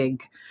is a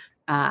big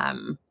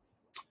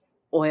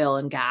oil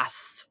and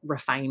gas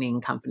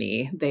refining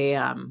company. They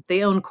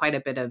own quite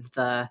a bit of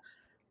the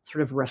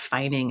sort of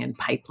refining and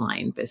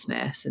pipeline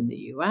business in the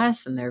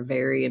US, and they're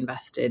very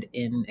invested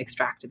in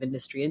extractive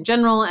industry in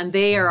general. And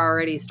they are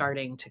already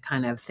starting to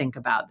kind of think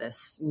about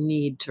this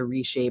need to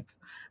reshape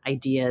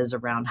ideas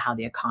around how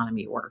the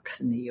economy works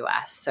in the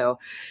US. So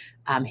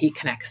he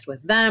connects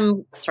with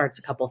them, starts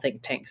a couple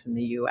think tanks in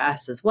the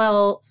US as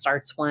well,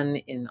 starts one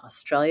in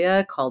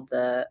Australia called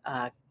the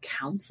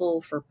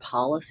Council for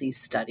Policy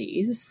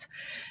Studies.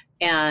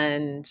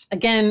 And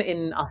again,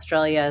 in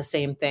Australia,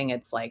 same thing.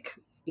 It's like,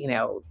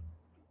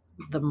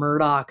 the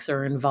Murdochs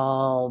are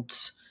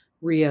involved,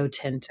 Rio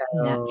Tinto.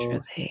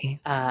 Naturally.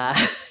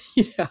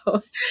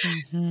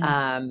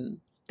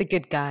 The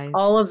good guys.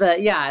 All of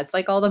it's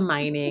like all the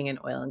mining and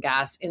oil and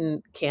gas.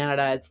 In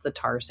Canada, it's the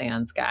tar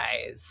sands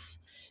guys.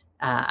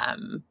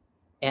 And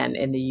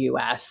in the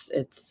US,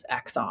 it's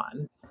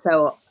Exxon.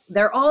 So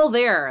they're all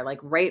there, like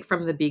right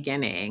from the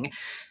beginning.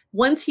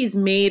 Once he's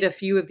made a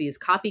few of these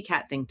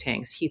copycat think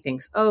tanks, he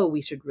thinks,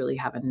 we should really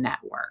have a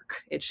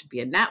network. It should be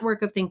a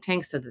network of think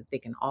tanks so that they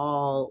can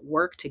all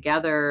work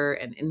together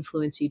and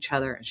influence each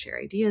other and share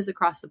ideas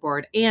across the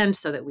board. And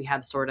so that we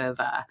have sort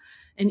of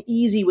an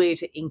easy way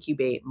to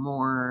incubate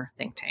more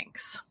think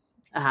tanks.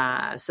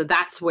 So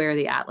that's where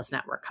the Atlas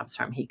Network comes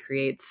from. He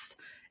creates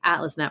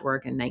Atlas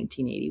Network in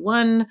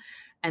 1981.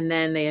 And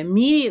then they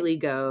immediately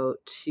go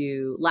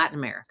to Latin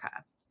America,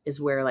 is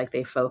where like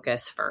they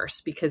focus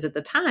first, because at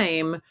the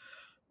time,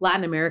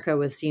 Latin America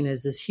was seen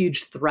as this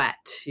huge threat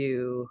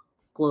to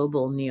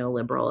global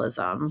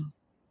neoliberalism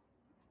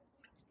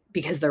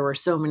because there were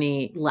so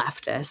many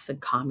leftists and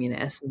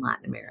communists in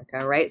Latin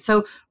America, right?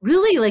 So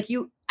really,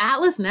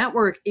 Atlas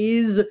Network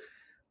is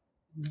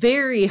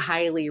very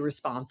highly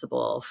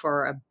responsible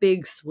for a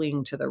big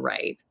swing to the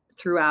right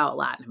throughout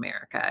Latin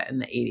America in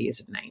the 80s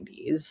and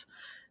 90s.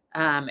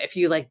 If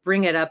you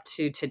bring it up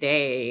to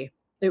today,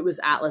 it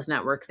was Atlas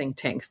Network think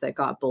tanks that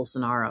got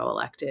Bolsonaro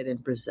elected in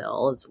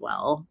Brazil as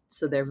well.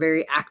 So they're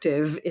very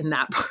active in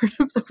that part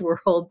of the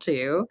world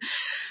too.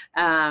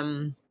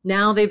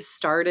 Now they've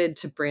started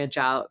to branch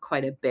out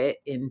quite a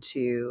bit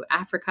into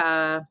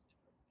Africa.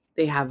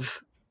 They have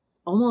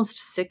almost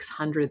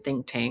 600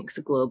 think tanks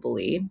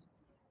globally.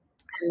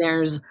 And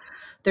there's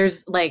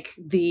like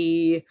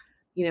the,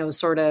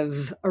 sort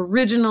of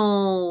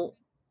original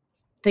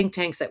think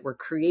tanks that were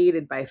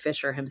created by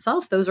Fisher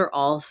himself. Those are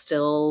all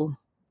still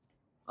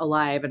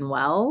alive and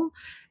well.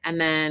 And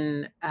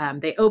then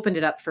they opened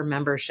it up for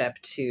membership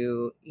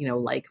to,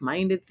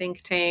 like-minded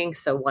think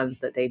tanks. So ones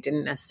that they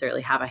didn't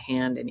necessarily have a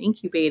hand in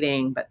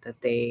incubating, but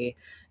that they,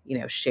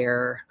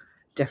 share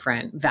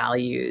different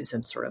values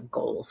and sort of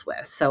goals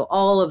with. So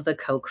all of the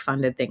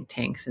Koch-funded think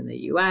tanks in the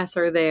US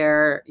are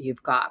there.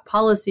 You've got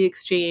Policy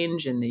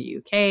Exchange in the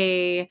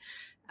UK,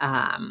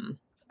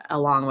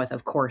 along with,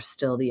 of course,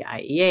 still the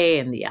IEA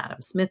and the Adam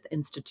Smith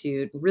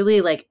Institute. Really,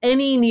 like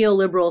any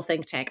neoliberal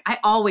think tank, I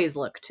always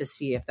look to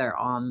see if they're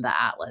on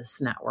the Atlas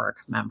Network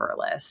member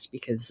list,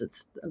 because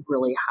it's a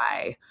really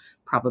high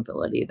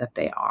probability that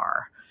they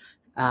are.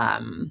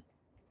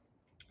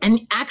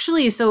 And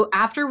actually, the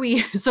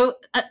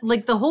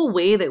whole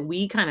way that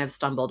we kind of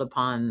stumbled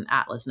upon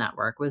Atlas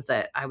Network was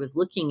that I was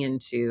looking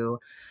into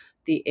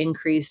the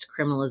increased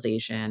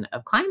criminalization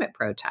of climate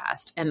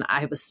protest. And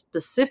I was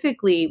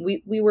specifically,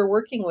 we were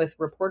working with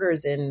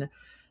reporters in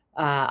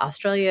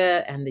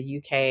Australia and the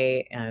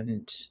UK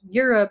and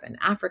Europe and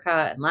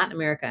Africa and Latin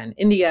America and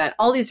India,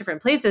 all these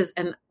different places.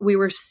 And we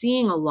were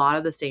seeing a lot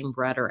of the same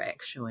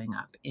rhetoric showing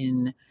up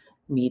in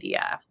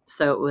media.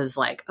 So it was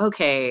like,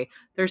 okay,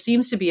 there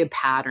seems to be a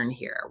pattern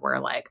here where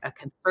like a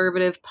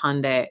conservative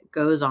pundit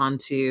goes on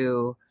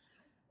to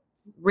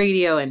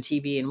radio and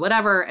TV and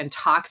whatever and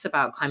talks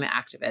about climate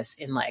activists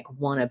in like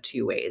one of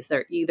two ways.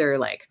 They're either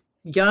like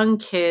young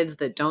kids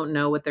that don't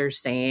know what they're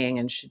saying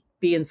and should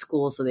be in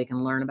school so they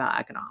can learn about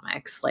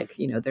economics, like,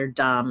 they're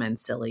dumb and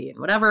silly and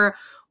whatever,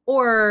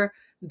 or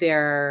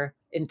they're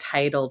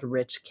entitled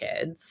rich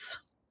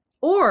kids,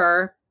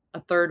 or a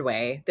third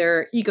way,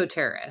 they're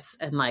eco-terrorists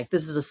and like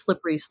this is a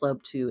slippery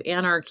slope to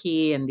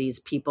anarchy and these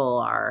people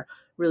are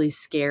really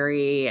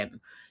scary and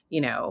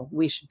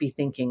we should be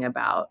thinking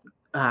about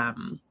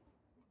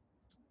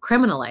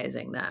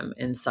criminalizing them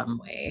in some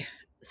way.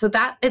 So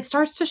that it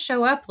starts to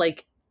show up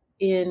like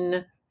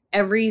in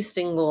every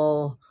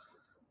single,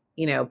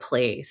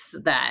 place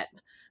that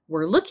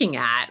we're looking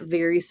at,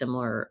 very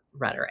similar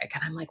rhetoric.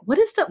 And I'm like,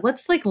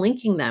 what's like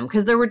linking them?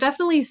 Because there were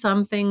definitely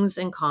some things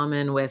in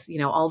common with,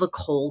 all the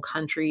coal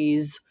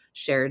countries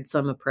shared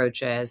some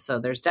approaches. So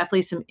there's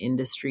definitely some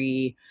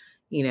industry,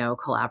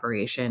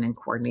 collaboration and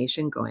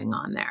coordination going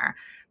on there.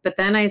 But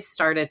then I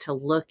started to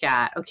look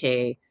at,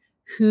 okay,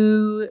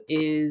 who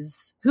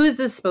is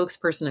this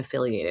spokesperson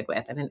affiliated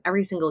with? And in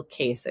every single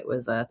case, it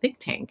was a think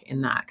tank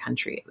in that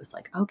country. It was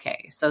like,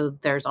 okay, so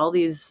there's all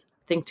these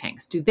think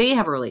tanks. Do they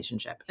have a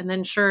relationship? And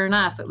then sure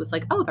enough, it was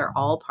like, oh, they're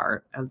all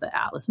part of the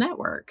Atlas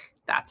network.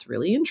 That's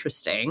really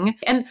interesting.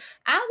 And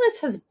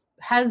Atlas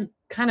has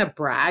kind of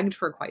bragged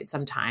for quite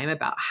some time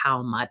about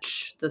how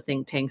much the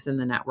think tanks in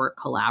the network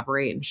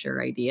collaborate and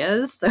share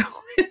ideas. So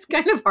it's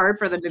kind of hard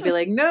for them to be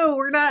like, no,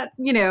 we're not,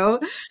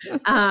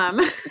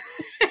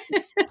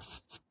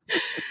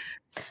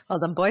 Well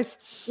done, boys.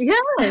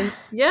 Yeah.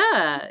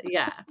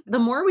 The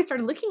more we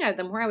started looking at it,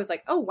 the more I was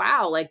like, oh,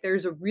 wow, like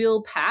there's a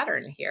real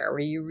pattern here where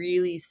you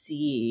really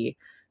see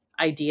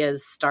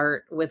ideas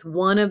start with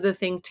one of the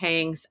think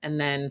tanks and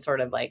then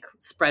sort of like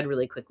spread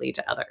really quickly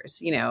to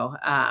others,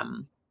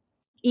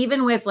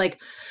 even with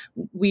like,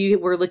 we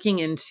were looking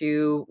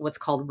into what's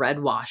called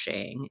red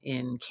washing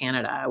in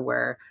Canada,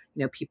 where,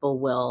 people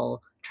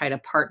will try to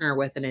partner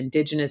with an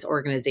Indigenous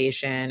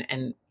organization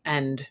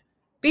and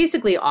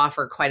basically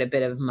offer quite a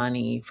bit of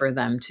money for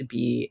them to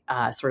be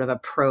sort of a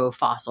pro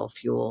fossil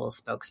fuel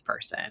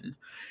spokesperson.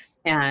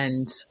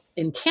 And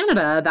in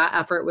Canada, that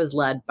effort was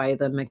led by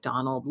the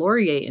Macdonald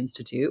Laurier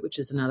Institute, which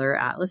is another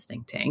Atlas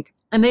think tank.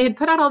 And they had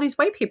put out all these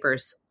white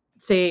papers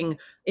saying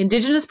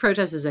Indigenous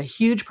protest is a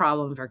huge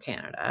problem for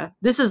Canada.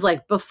 This is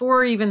like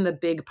before even the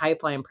big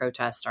pipeline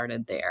protest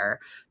started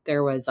there.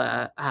 There was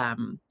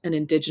an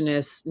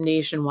Indigenous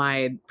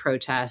nationwide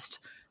protest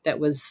that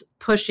was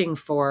pushing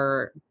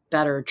for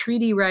better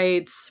treaty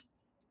rights,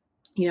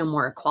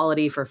 more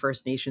equality for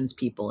First Nations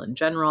people in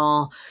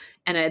general.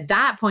 And at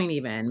that point,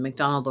 even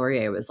Macdonald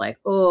Laurier was like,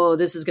 oh,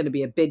 this is going to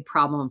be a big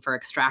problem for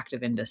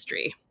extractive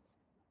industry.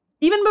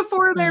 Even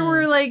before there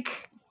were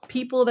like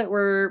people that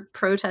were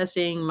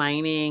protesting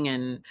mining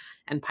and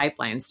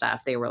pipeline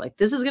stuff, they were like,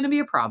 this is going to be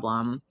a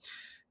problem.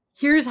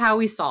 Here's how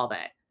we solve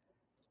it.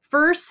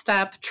 First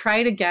step,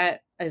 try to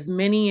get as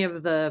many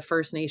of the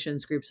First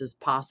Nations groups as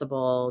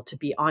possible to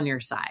be on your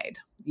side.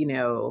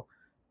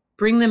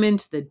 Bring them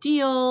into the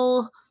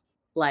deal,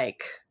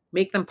 like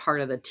make them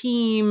part of the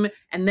team.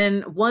 And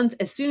then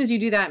as soon as you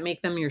do that,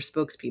 make them your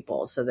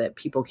spokespeople so that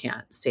people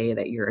can't say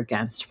that you're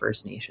against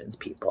First Nations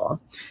people.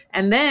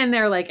 And then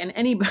they're like, and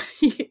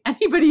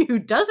anybody who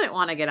doesn't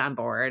want to get on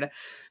board,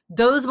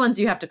 those ones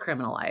you have to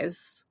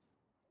criminalize.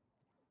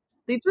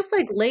 They just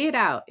like lay it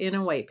out in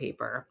a white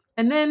paper.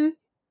 And then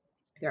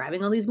they're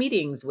having all these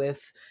meetings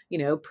with,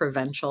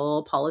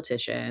 provincial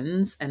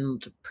politicians.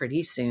 And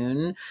pretty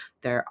soon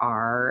there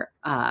are,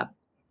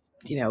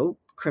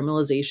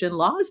 criminalization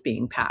laws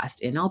being passed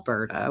in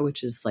Alberta,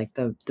 which is like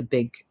the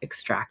big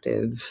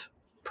extractive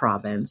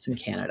province in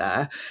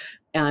Canada,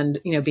 and,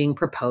 being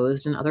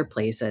proposed in other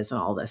places and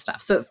all this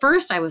stuff. So at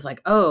first I was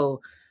like,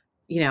 oh,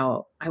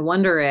 I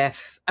wonder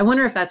if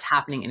that's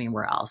happening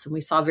anywhere else. And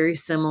we saw very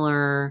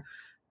similar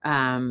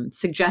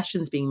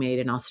suggestions being made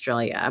in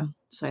Australia.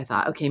 So I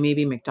thought, okay,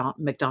 maybe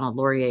Macdonald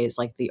Laurier is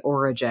like the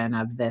origin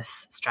of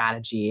this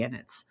strategy and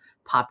it's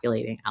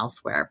populating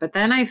elsewhere. But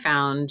then I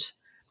found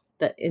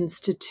the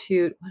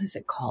Institute, what is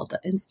it called? The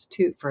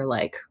Institute for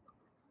like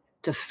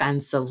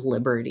Defense of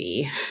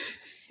Liberty.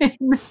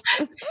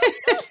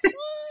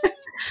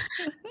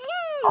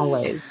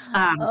 Always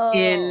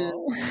in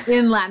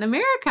Latin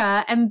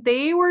America. And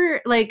they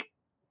were like,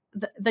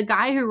 the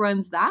guy who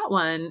runs that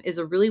one is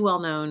a really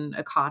well-known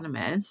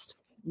economist,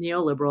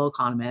 neoliberal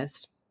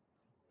economist.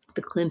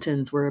 The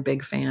Clintons were a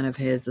big fan of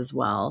his as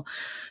well.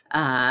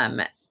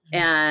 And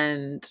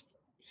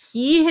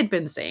he had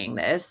been saying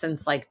this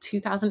since like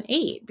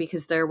 2008,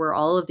 because there were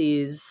all of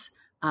these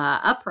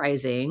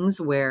uprisings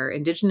where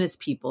Indigenous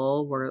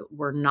people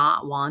were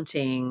not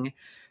wanting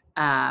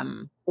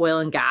oil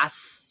and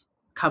gas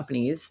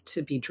companies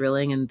to be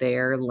drilling in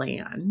their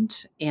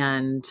land.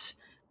 And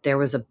there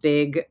was a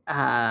big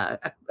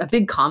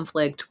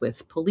conflict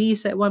with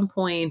police at one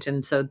point.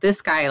 And so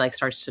this guy like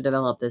starts to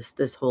develop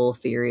this whole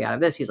theory out of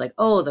this. He's like,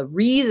 oh, the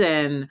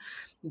reason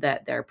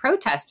that they're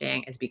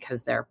protesting is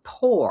because they're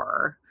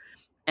poor.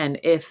 And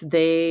if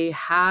they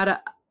had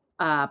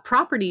a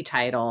property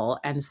title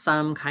and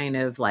some kind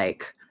of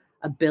like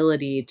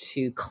ability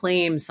to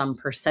claim some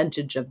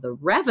percentage of the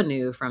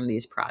revenue from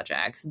these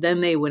projects,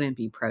 then they wouldn't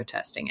be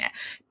protesting it.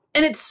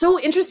 And it's so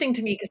interesting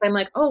to me because I'm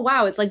like, oh,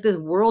 wow, it's like this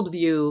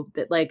worldview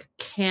that like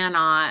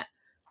cannot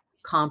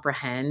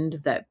comprehend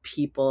that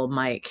people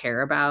might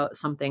care about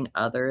something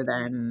other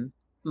than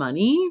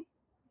money.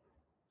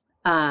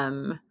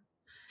 And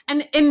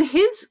in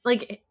his,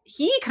 like,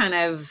 he kind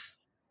of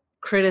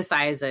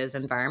criticizes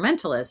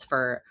environmentalists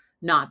for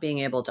not being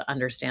able to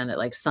understand that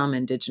like some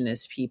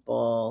Indigenous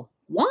people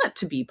want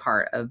to be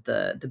part of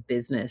the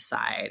business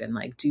side and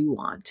like do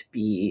want to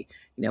be,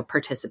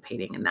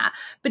 participating in that.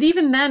 But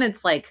even then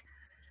it's like,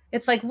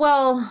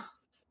 well,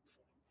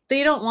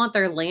 they don't want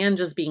their land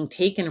just being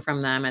taken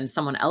from them and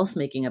someone else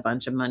making a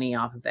bunch of money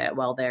off of it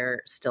while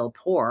they're still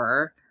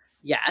poor.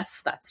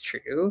 Yes, that's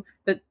true.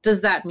 But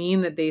does that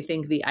mean that they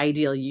think the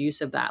ideal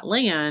use of that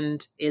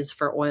land is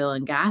for oil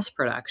and gas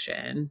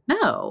production?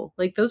 No,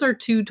 like those are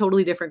two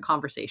totally different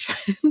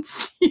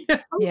conversations. You know?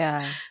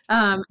 Yeah.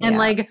 And Yeah.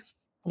 like,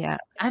 Yeah.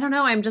 I don't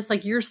know. I'm just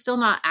like, you're still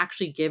not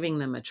actually giving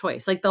them a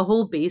choice. Like the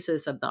whole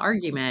basis of the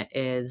argument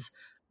is,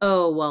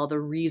 oh, well, the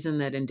reason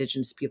that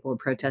Indigenous people are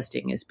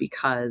protesting is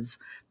because,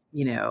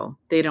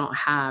 they don't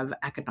have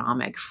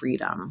economic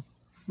freedom.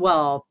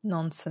 Well,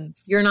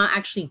 Nonsense. you're not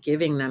actually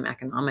giving them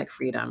economic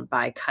freedom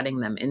by cutting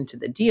them into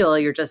the deal.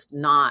 You're just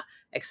not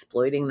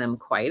exploiting them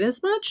quite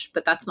as much,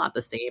 but that's not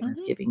the same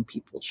as giving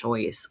people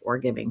choice or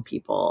giving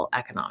people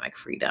economic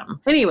freedom.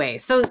 Anyway,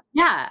 so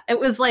yeah, it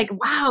was like,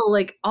 wow,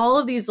 like all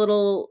of these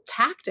little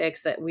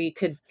tactics that we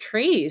could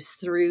trace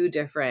through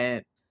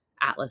different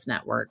Atlas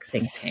Network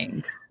think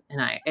tanks.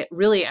 And I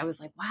was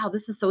like, wow,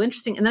 this is so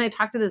interesting. And then I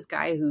talked to this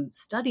guy who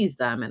studies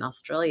them in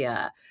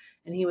Australia,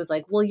 and he was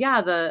like, well, yeah,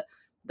 the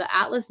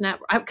Atlas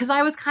Network, because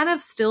I was kind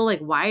of still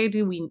like, why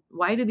do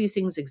these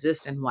things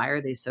exist and why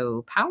are they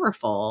so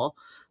powerful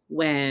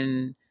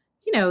when,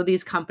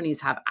 these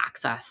companies have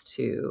access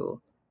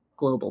to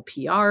global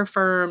PR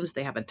firms,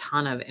 they have a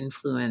ton of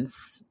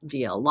influence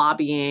via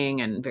lobbying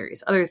and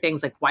various other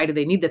things. Like, why do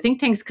they need the think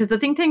tanks? Because the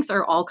think tanks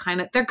are all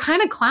they're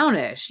kind of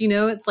clownish,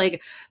 it's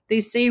like they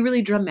say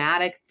really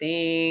dramatic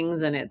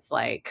things, and it's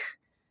like,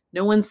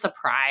 no one's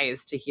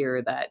surprised to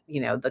hear that,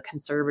 the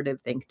conservative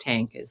think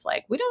tank is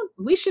like,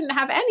 we shouldn't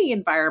have any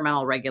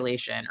environmental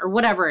regulation or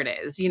whatever it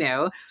is,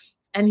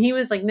 And he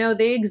was like, no,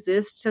 they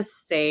exist to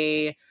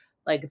say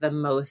like the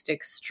most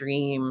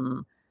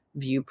extreme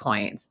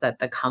viewpoints that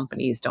the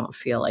companies don't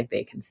feel like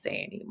they can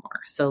say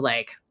anymore. So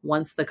like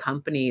once the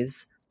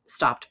companies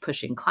stopped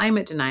pushing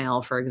climate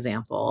denial, for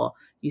example,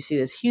 you see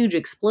this huge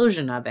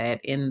explosion of it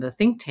in the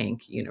think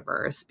tank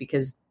universe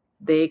because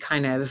they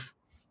kind of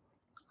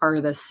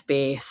are the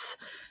space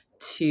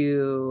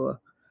to,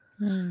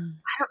 I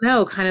don't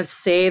know, kind of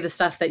say the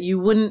stuff that you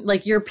wouldn't,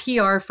 like your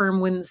PR firm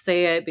wouldn't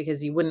say it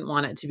because you wouldn't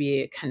want it to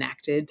be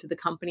connected to the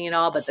company at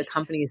all, but the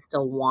companies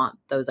still want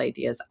those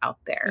ideas out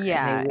there.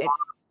 Yeah. And they want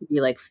to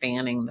be like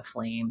fanning the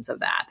flames of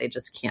that. They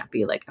just can't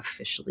be like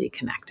officially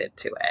connected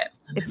to it.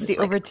 And it's the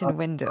like, Overton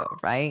window,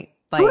 right?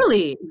 Like,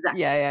 totally.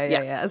 Exactly.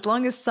 Yeah. As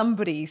long as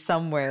somebody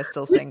somewhere is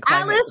still With saying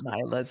climate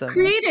Atlas denialism.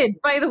 created,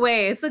 by the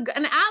way, it's an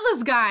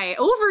Atlas guy.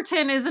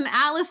 Overton is an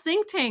Atlas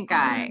think tank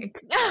guy.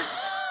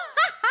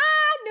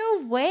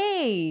 No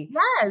way.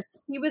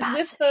 Yes, he was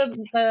with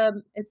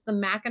it's the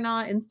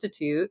Mackinac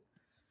Institute.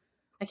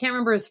 I can't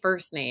remember his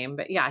first name,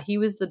 but yeah, he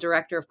was the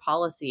director of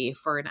policy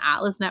for an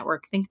Atlas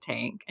Network think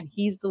tank, and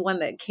he's the one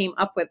that came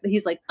up with.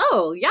 He's like,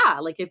 oh yeah,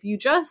 like if you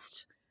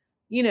just,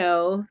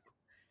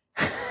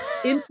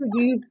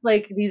 introduce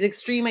like these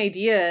extreme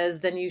ideas,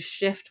 then you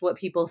shift what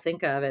people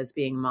think of as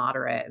being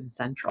moderate and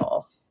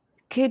central.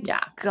 Good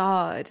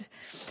God.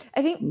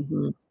 I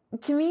think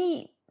to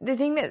me, the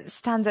thing that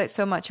stands out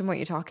so much in what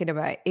you're talking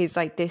about is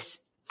like this,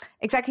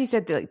 exactly you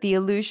said, the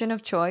illusion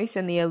of choice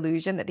and the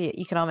illusion that the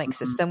economic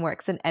system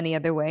works in any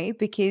other way.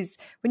 Because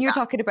when you're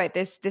talking about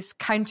this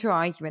counter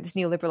argument, this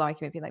neoliberal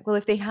argument being like, well,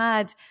 if they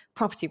had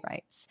property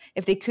rights,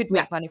 if they could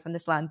make money from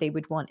this land, they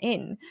would want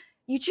in.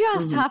 You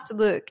just have to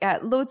look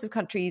at loads of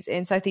countries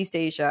in Southeast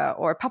Asia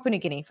or Papua New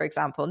Guinea, for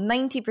example.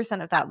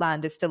 90% of that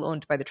land is still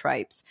owned by the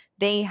tribes.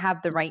 They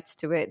have the rights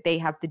to it. They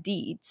have the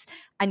deeds.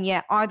 And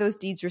yet, are those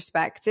deeds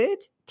respected?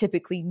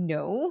 Typically,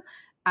 no.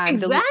 And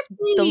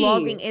exactly. The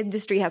logging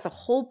industry has a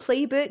whole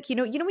playbook.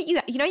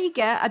 You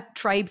get a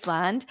tribe's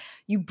land,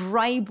 you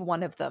bribe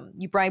one of them.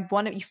 You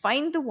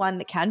find the one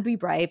that can be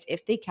bribed.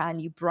 If they can,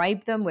 you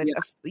bribe them with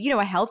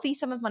a healthy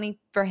sum of money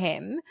for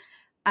him.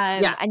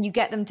 And you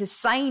get them to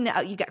sign,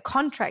 you get a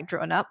contract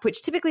drawn up,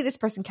 which typically this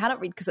person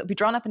cannot read because it'll be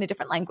drawn up in a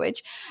different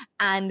language.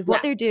 And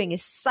what they're doing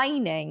is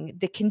signing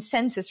the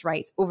consensus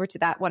rights over to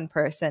that one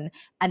person.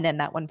 And then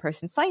that one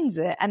person signs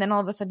it. And then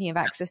all of a sudden you have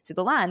access to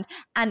the land.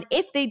 And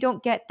if they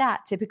don't get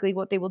that, typically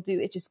what they will do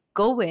is just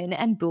go in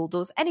and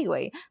bulldoze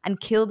anyway and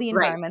kill the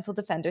environmental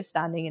defenders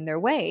standing in their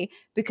way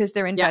because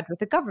they're in bed with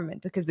the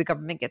government, because the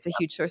government gets a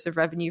huge source of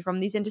revenue from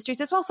these industries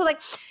as well. So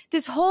like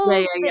this whole,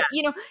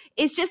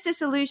 it's just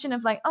this illusion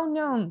of like, oh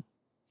no,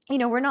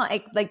 we're not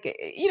like,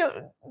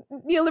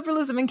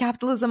 neoliberalism and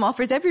capitalism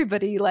offers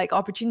everybody like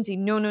opportunity.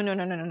 No.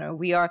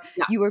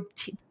 You are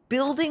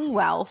building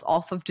wealth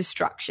off of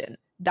destruction.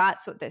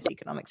 That's what this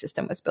economic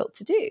system was built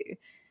to do.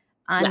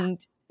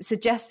 And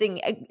suggesting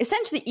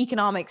essentially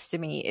economics to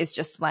me is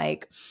just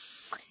like,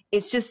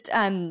 it's just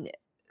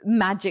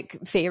magic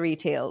fairy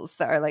tales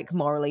that are like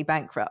morally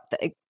bankrupt.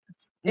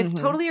 It's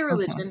totally a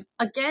religion.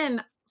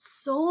 Again,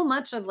 so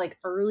much of like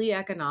early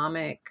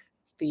economic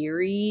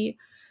theory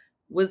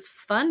was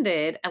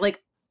funded,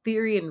 like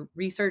theory and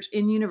research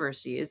in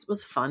universities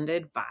was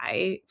funded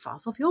by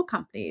fossil fuel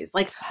companies.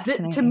 Like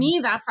to me,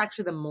 that's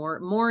actually the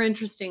more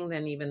interesting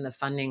than even the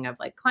funding of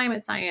like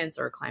climate science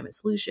or climate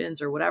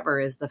solutions or whatever,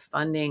 is the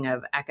funding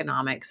of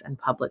economics and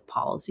public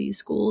policy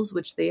schools,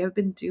 which they have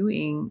been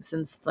doing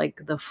since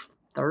like the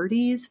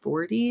 30s,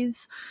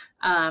 40s.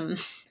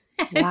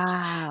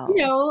 Wow.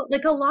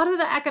 Like a lot of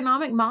the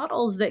economic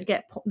models that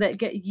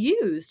get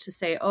used to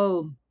say,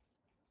 oh,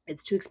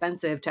 it's too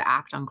expensive to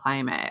act on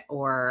climate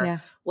or Yeah.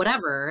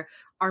 whatever,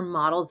 are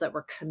models that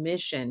were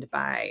commissioned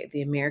by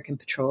the American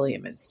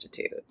Petroleum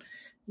Institute.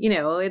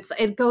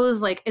 It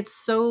goes like, it's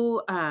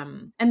so,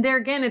 and there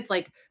again, it's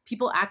like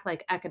people act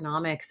like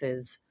economics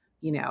is,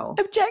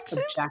 Objective.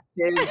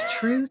 objective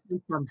truth or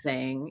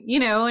something,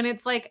 and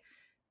it's like,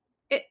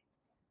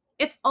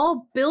 it's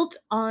all built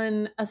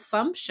on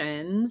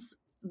assumptions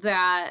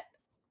that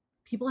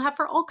people have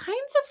for all kinds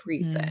of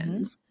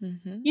reasons,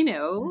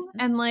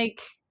 and like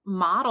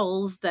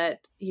models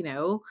that,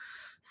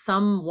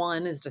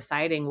 someone is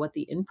deciding what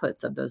the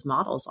inputs of those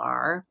models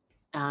are.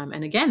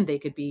 And again, they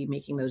could be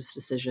making those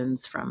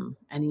decisions from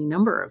any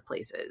number of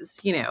places,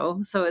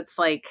 so it's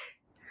like,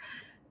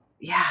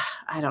 yeah,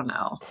 I don't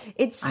know.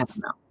 It's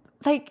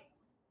like,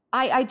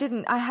 I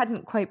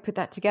hadn't quite put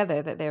that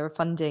together, that they were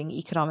funding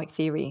economic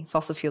theory,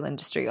 fossil fuel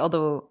industry,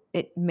 although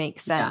it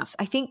makes sense.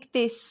 Yeah. I think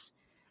this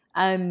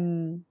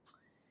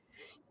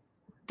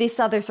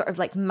other sort of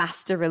like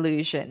master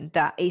illusion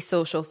that a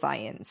social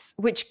science,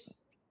 which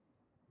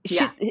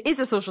is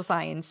a social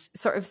science,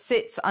 sort of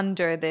sits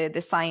under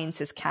the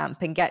sciences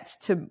camp and gets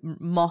to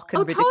mock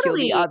and ridicule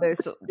the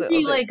others.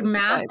 Be like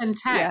math and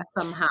tech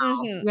somehow.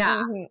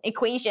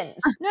 Equations.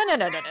 No.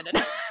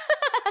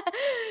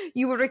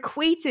 You were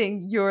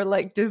equating your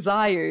like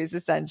desires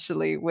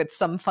essentially with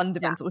some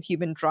fundamental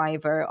human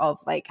driver of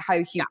like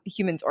how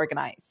humans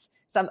organize.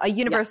 A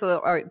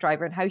universal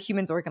driver in how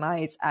humans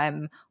organize,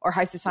 or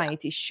how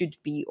society should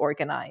be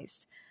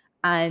organized.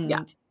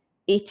 And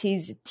it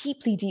is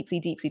deeply, deeply,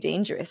 deeply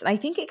dangerous. And I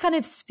think it kind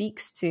of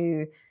speaks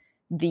to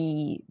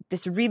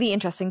this really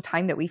interesting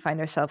time that we find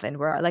ourselves in,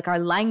 where like our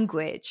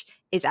language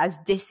is as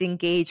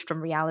disengaged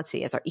from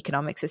reality as our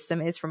economic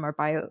system is from our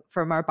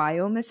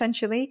biome,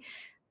 essentially.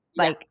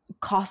 Like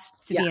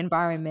costs to the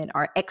environment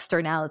are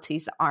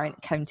externalities that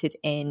aren't counted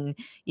in,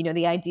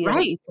 the idea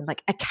that you can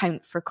like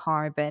account for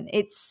carbon.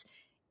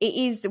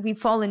 We've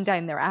fallen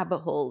down the rabbit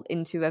hole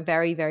into a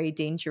very, very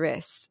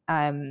dangerous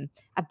time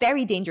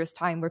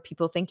where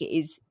people think it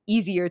is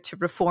easier to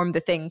reform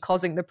the thing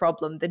causing the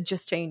problem than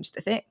just change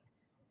the thing.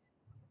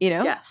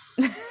 Yes.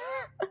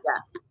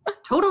 Yes,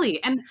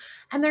 totally. And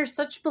there's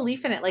such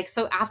belief in it. Like,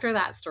 so after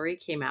that story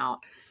came out,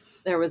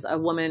 there was a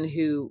woman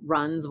who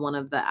runs one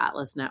of the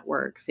Atlas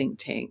Network think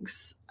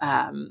tanks.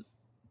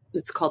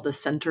 It's called the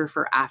Center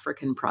for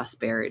African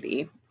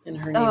Prosperity, and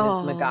her name is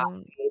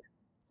Magabi.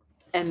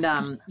 And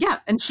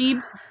and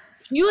she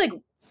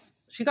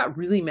got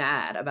really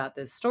mad about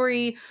this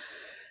story,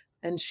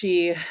 and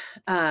she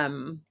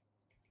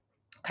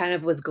kind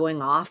of was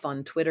going off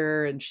on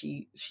Twitter, and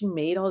she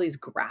made all these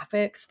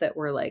graphics that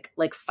were like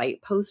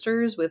fight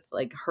posters with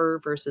like her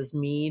versus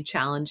me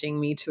challenging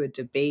me to a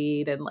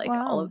debate and like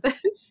all of this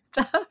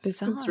stuff.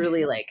 Bizarre. It's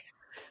really like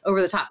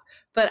over the top.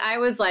 But I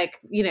was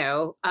like,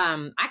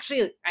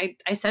 actually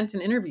I sent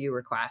an interview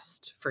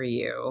request for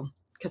you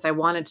because I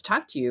wanted to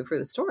talk to you for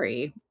the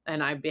story,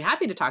 and I'd be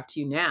happy to talk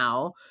to you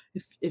now.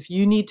 If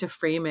you need to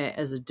frame it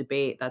as a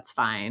debate, that's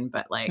fine.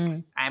 But like,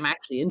 I'm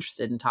actually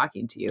interested in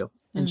talking to you.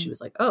 And she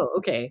was like, oh,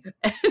 okay.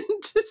 And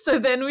so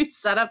then we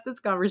set up this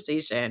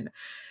conversation,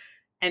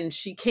 and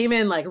she came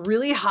in like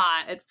really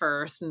hot at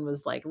first and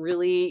was like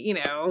really,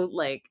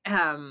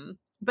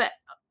 but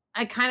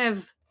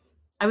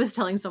I was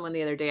telling someone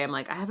the other day, I'm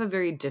like, I have a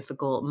very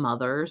difficult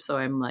mother. So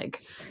I'm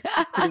like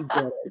pretty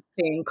good at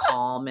staying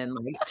calm in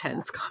like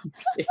tense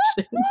conversations.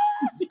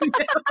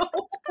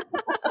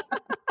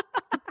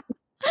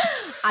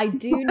 I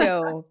do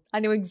know.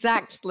 I know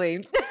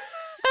exactly.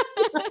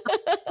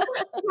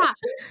 Yeah,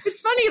 it's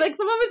funny. Like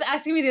someone was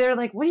asking me the other,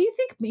 like, what do you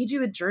think made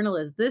you a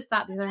journalist? This,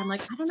 that, the other. I'm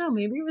like, I don't know.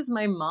 Maybe it was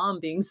my mom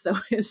being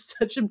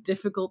such a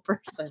difficult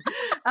person.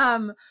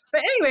 But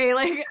anyway,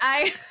 like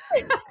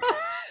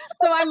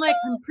so I'm like,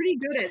 I'm pretty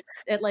good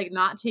at like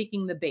not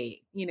taking the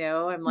bait.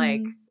 I'm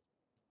like,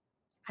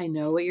 I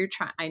know what you're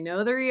trying. I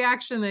know the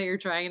reaction that you're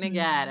trying to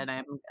get, and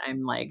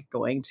I'm like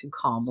going to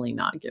calmly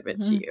not give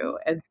it to you.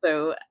 And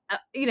so,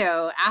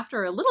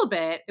 after a little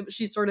bit,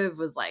 she sort of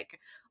was like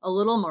a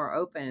little more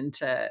open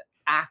to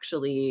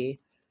actually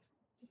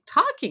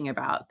talking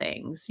about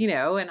things,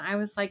 and I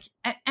was like,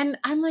 and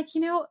I'm like,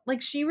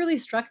 like she really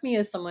struck me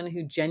as someone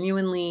who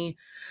genuinely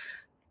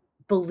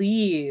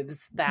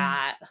believes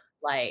that,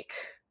 like,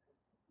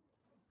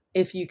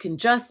 if you can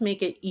just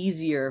make it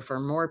easier for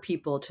more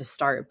people to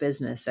start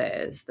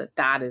businesses,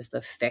 that is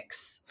the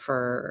fix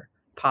for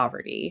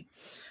poverty.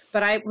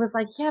 But I was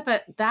like, yeah,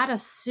 but that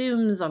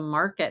assumes a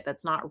market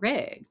that's not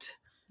rigged.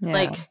 Yeah.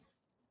 Like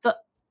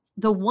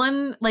the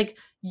one, like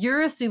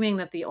you're assuming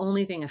that the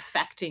only thing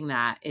affecting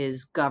that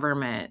is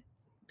government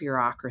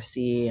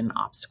bureaucracy and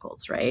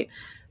obstacles, right?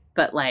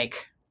 But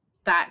like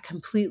that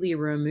completely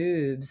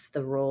removes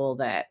the role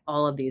that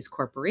all of these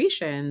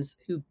corporations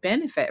who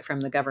benefit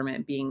from the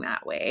government being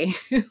that way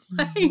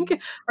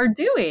are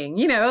doing,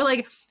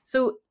 like,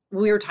 so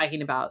we were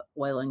talking about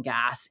oil and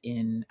gas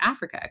in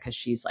Africa because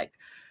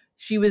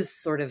she was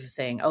sort of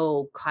saying,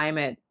 oh,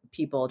 climate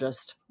people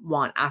just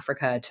want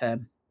Africa to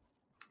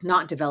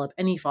not develop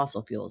any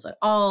fossil fuels at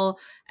all,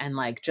 and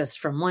like just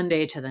from one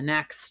day to the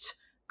next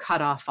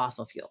cut off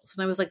fossil fuels.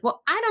 And I was like,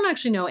 well, I don't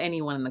actually know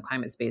anyone in the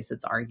climate space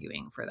that's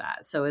arguing for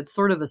that. So it's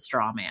sort of a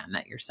straw man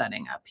that you're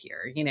setting up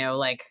here.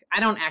 Like I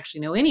don't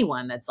actually know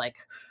anyone that's like,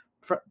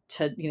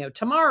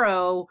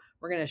 tomorrow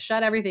we're going to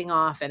shut everything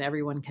off and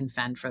everyone can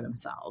fend for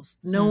themselves.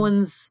 No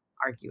one's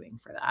arguing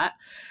for that.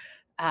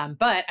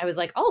 But I was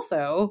like,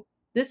 also,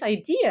 this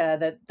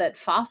idea that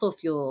fossil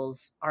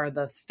fuels are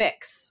the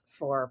fix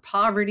for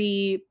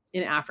poverty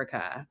in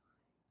Africa,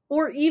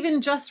 or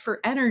even just for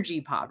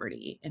energy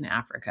poverty in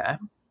Africa,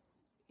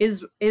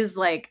 is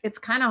like, it's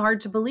kind of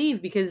hard to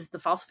believe, because the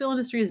fossil fuel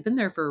industry has been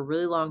there for a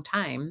really long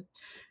time.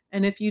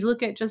 And if you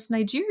look at just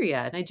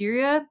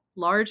Nigeria,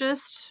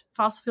 largest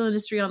fossil fuel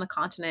industry on the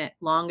continent,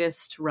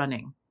 longest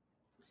running.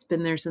 It's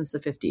been there since the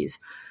 50s.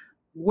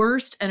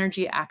 Worst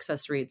energy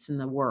access rates in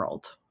the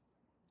world.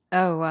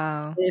 Oh,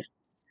 wow.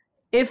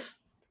 If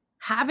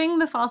having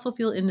the fossil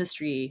fuel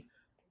industry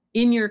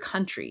in your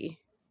country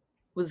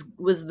was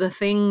the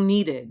thing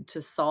needed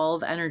to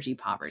solve energy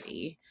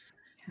poverty,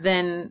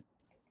 then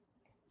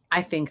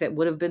I think that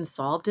would have been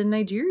solved in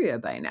Nigeria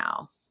by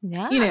now.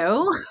 Yeah. Yeah,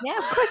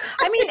 of course.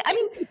 I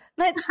mean,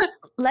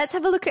 let's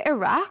have a look at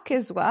Iraq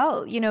as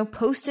well.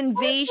 Post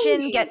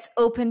invasion gets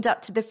opened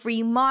up to the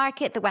free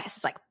market. The West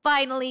is like,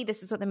 finally,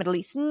 this is what the Middle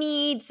East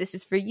needs. This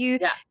is for you.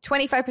 Yeah.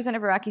 25%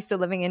 of Iraqis still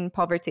living in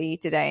poverty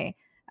today,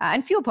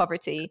 and fuel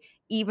poverty,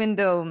 even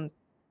though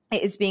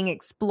it is being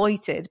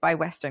exploited by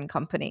Western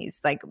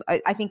companies. Like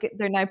I think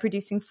they're now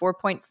producing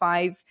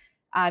 4.5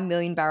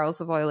 million barrels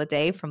of oil a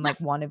day from like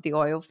one of the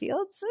oil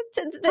fields.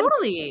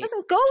 Totally. It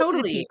doesn't go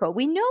to the people.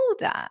 We know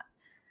that.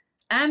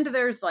 And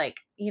there's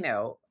like,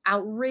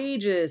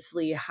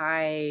 outrageously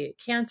high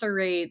cancer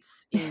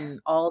rates in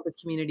all the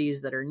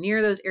communities that are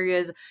near those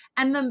areas.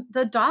 And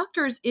the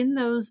doctors in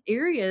those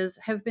areas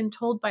have been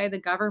told by the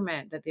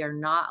government that they are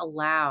not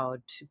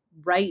allowed to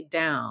write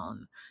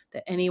down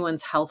that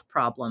anyone's health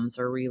problems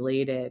are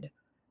related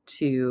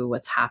to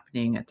what's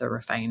happening at the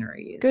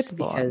refineries. Good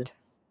Lord. Because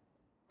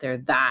they're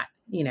that,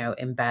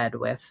 in bed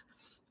with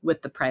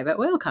the private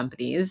oil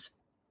companies,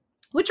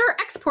 which are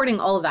exporting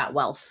all of that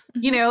wealth.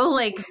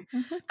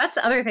 That's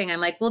the other thing.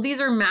 I'm like, well,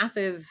 these are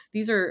massive.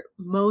 These are,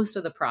 most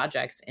of the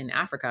projects in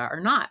Africa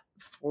are not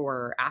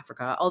for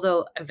Africa,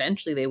 although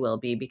eventually they will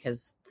be,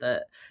 because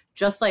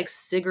just like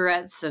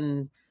cigarettes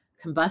and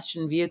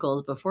combustion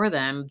vehicles before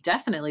them,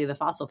 definitely the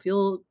fossil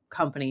fuel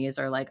companies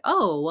are like,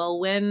 oh, well,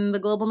 when the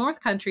global north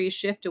countries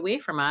shift away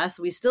from us,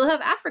 we still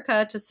have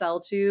Africa to sell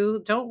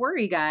to. Don't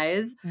worry,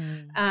 guys.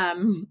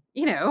 And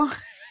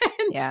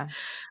yeah.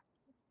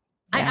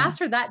 I asked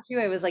her that too.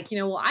 I was like,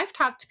 well, I've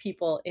talked to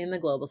people in the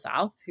global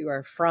south who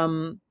are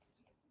from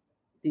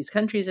these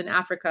countries in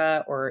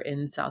Africa or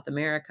in South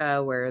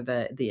America, where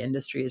the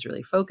industry is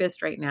really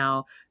focused right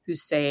now, who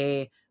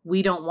say,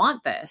 we don't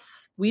want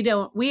this.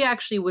 We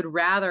actually would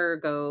rather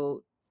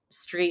go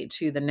straight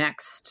to the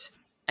next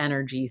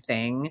energy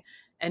thing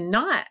and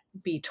not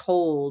be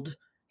told,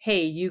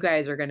 hey, you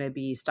guys are going to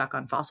be stuck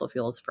on fossil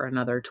fuels for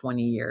another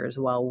 20 years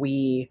while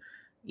we,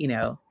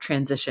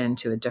 transition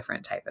to a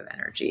different type of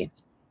energy.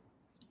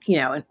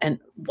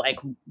 And like,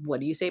 what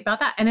do you say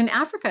about that? And in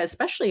Africa,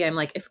 especially, I'm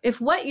like, if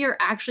what you're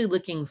actually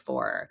looking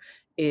for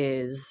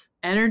is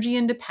energy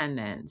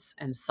independence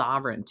and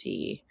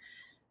sovereignty,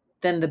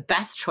 then the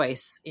best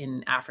choice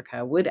in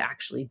Africa would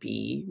actually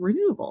be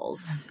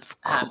renewables.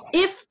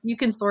 If you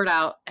can sort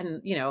out,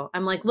 and,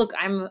 I'm like, look,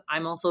 I'm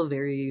also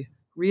very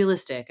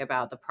realistic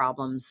about the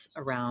problems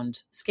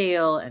around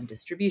scale and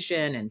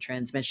distribution and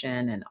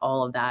transmission, and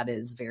all of that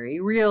is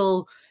very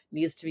real,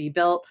 needs to be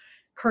built.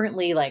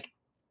 Currently, like,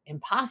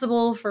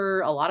 impossible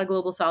for a lot of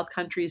global south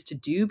countries to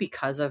do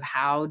because of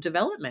how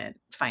development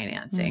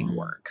financing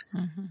works.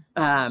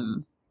 But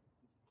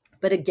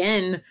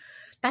again,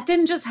 that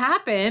didn't just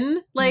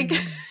happen. Like,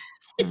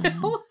 and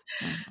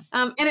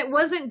it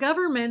wasn't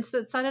governments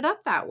that set it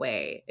up that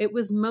way. It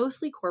was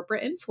mostly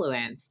corporate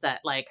influence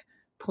that like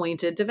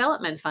pointed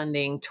development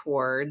funding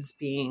towards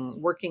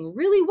working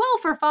really well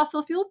for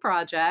fossil fuel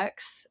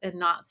projects and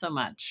not so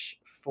much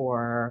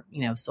for,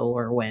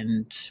 solar,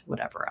 wind,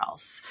 whatever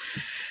else.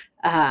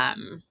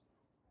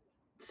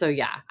 So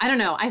yeah, I don't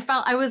know.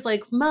 I was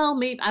like, well,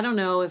 maybe, I don't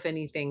know if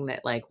anything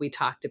that like we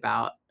talked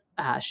about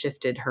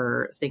shifted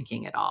her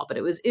thinking at all, but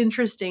it was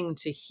interesting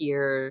to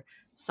hear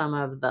some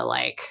of the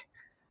like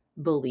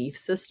belief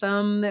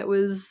system that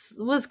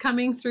was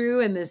coming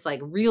through, and this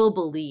like real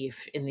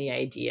belief in the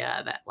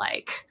idea that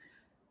like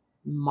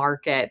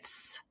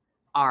markets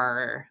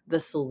are the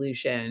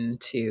solution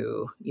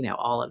to,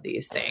 all of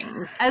these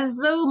things, as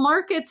though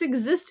markets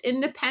exist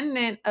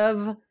independent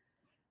of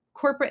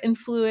corporate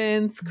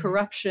influence,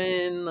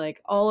 corruption, like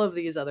all of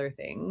these other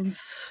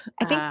things.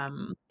 I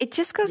think it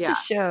just goes to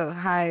show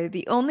how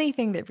the only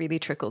thing that really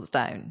trickles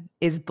down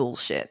is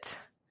bullshit.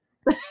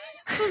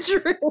 It's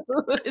true.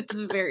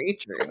 It's very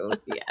true.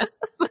 Yes.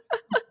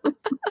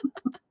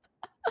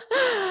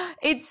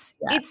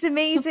 It's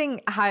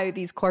amazing how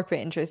these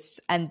corporate interests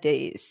and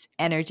this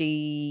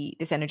energy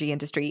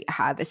industry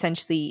have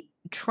essentially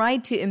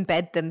tried to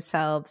embed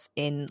themselves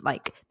in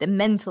like the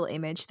mental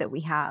image that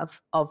we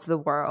have of the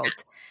world,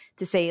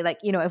 to say like,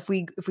 you know, if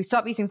we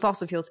stop using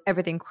fossil fuels,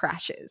 everything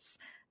crashes.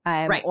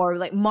 Right. Or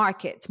like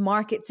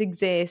markets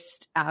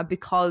exist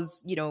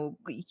because, you know,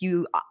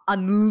 you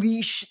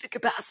unleash the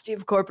capacity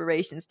of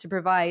corporations to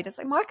provide. It's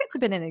like markets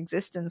have been in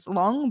existence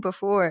long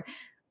before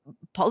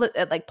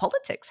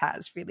politics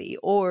has, really,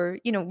 or,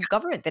 you know,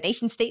 government, the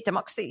nation state,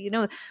 democracy. You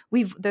know,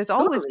 there's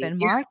always Totally. been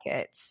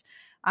markets.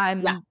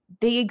 Yeah.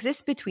 They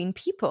exist between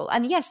people.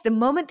 And yes, the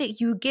moment that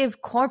you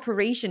give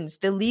corporations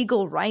the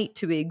legal right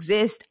to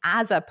exist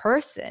as a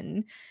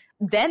person,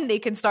 then they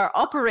can start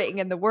operating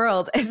in the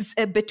world as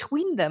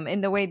between them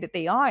in the way that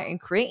they are, and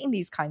creating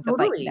these kinds of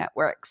like Totally.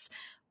 networks.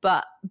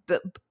 But Yeah.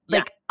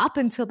 like up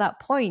until that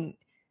point,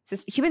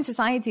 human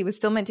society was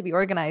still meant to be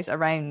organized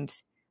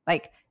around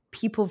like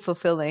people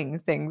fulfilling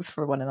things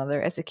for one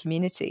another as a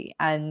community.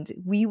 And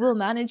we will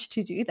manage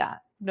to do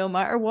that no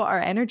matter what our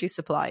energy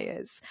supply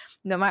is,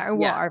 no matter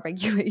what our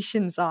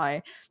regulations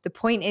are. The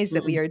point is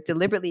that we are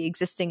deliberately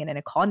existing in an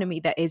economy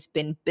that has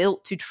been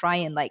built to try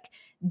and like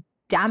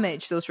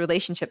damage those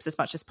relationships as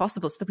much as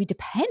possible, so that we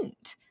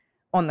depend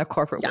on the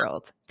corporate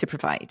world to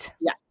provide.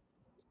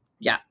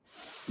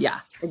 Yeah,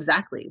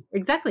 exactly.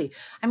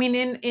 I mean,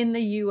 in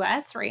the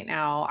US right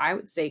now, I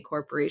would say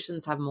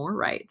corporations have more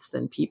rights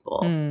than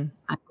people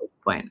at this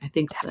point. I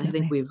think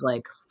we've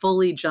like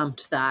fully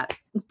jumped that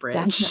bridge.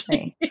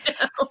 Definitely. You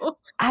know?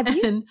 Have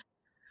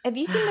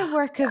you seen the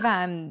work of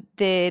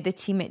the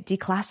team at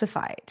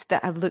Declassified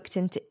that have looked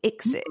into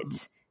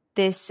ICSID?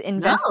 This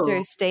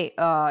investor state.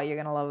 Oh, you're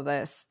gonna love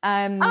this.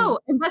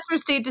 Investor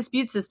state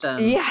dispute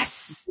systems.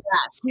 Yes.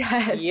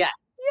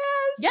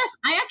 Yes,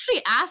 I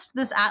actually asked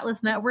this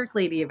Atlas Network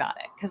lady about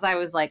it, because I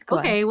was like,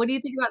 okay, what do you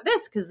think about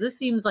this? Because this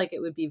seems like it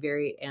would be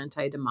very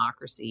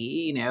anti-democracy,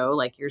 you know,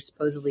 like you're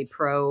supposedly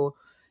pro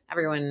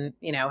everyone,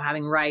 you know,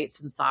 having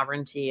rights and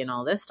sovereignty and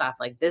all this stuff.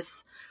 Like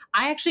this,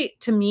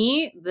 to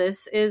me,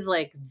 this is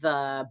like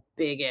the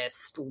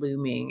biggest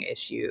looming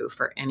issue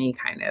for any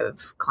kind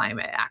of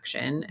climate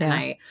action. Yeah.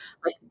 And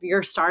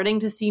you're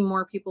starting to see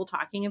more people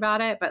talking about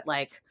it, but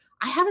like,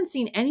 I haven't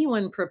seen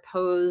anyone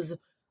propose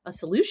a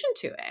solution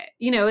to it.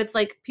 You know, it's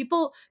like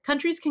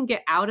countries can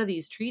get out of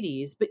these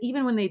treaties, but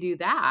even when they do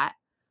that,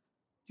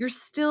 you're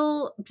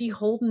still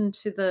beholden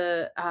to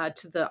the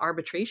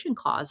arbitration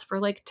clause for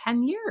like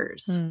 10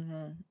 years.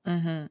 And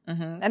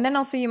then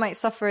also you might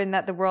suffer in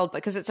that the world,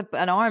 because it's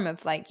an arm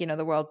of like, you know,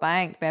 the World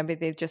Bank, maybe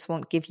they just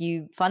won't give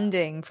you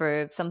funding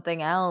for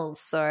something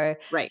else, or,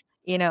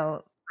 you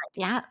know,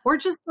 or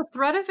just the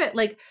threat of it.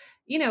 Like,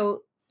 you know,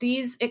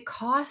 it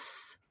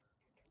costs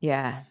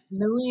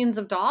millions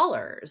of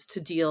dollars to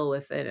deal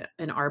with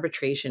an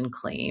arbitration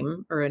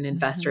claim or an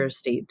investor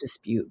state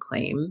dispute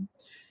claim.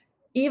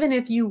 Even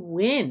if you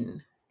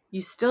win,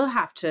 you still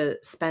have to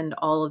spend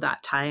all of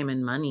that time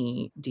and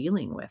money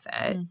dealing with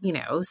it, you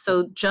know?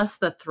 So just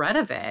the threat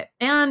of it.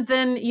 And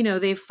then, you know,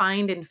 they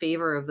find in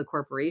favor of the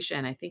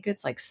corporation. I think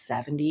it's like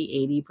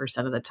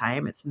 70-80% of the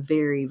time, it's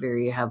very,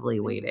 very heavily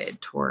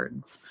weighted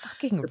towards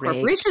the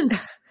corporations.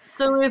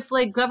 So if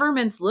like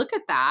governments look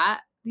at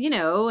that, you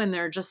know, and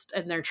they're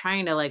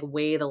trying to like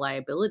weigh the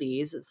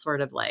liabilities, it's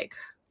sort of like,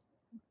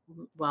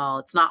 well,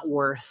 it's not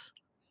worth,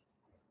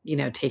 you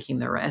know, taking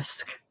the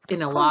risk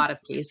in a lot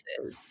of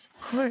cases.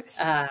 Of course.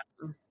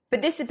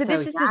 But this is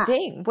the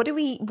thing. What do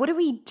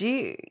we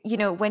do? You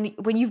know, when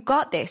you've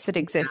got this that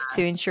exists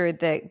to ensure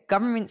that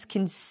governments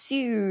can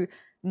sue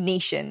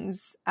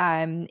nations,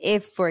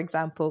 if, for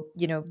example,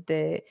 you know,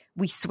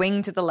 we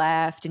swing to the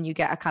left and you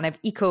get a kind of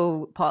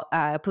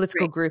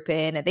political group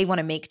in, and they want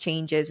to make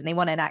changes and they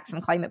want to enact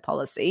some climate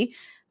policy,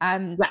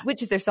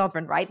 which is their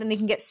sovereign right, then they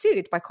can get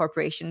sued by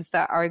corporations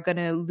that are going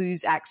to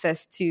lose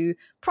access to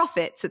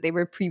profits that they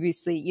were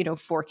previously, you know,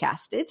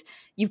 forecasted.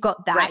 You've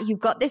got that. You've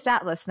got this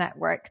Atlas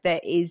network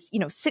that is, you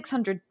know,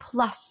 600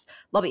 plus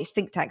lobbyist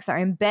think tanks that are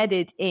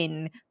embedded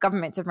in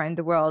governments around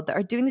the world that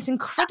are doing this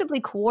incredibly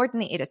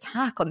coordinated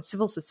attack on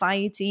civil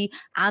society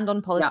and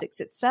on politics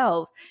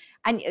itself.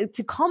 And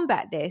to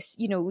combat this,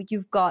 you know,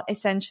 you've got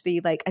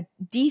essentially like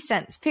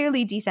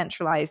fairly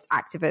decentralized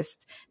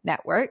activist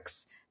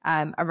networks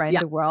around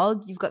the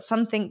world. You've got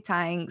some think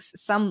tanks,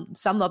 some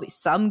lobbies,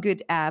 some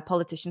good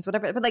politicians,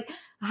 whatever. But like,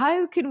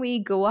 how can we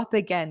go up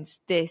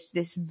against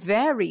this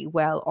very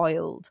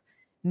well-oiled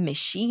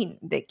machine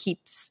that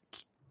keeps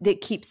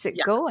it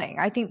going?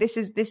 I think this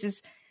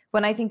is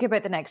when I think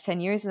about the next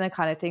 10 years and the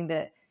kind of thing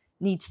that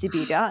needs to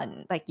be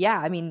done. Like,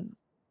 I mean,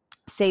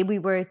 say we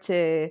were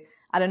to,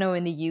 I don't know,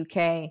 in the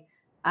UK,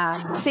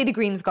 say the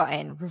Greens got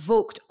in,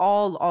 revoked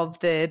all of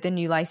the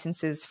new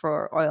licenses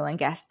for oil and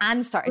gas,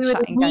 and started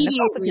shutting down the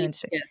fossil fuel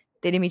industry.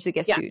 They'd immediately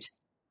get sued.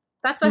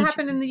 That's what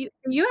happened in the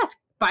US.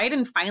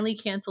 Biden finally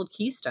canceled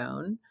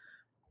Keystone.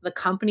 The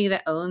company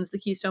that owns the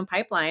Keystone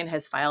Pipeline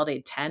has filed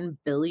a $10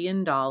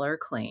 billion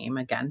claim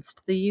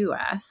against the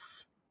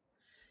US.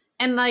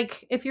 And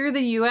like, if you're the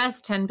US,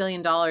 $10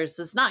 billion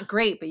is not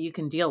great, but you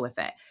can deal with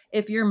it.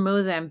 If you're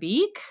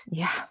Mozambique,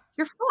 Yeah.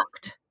 you're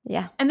fucked.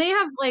 Yeah. And they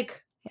have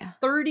like Yeah.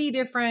 30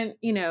 different,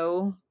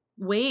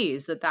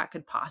 ways that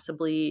could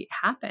possibly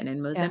happen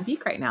in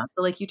Mozambique right now.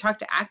 So like you talk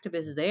to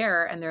activists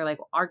there and they're like,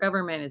 well, our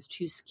government is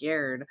too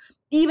scared.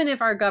 Even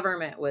if our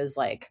government was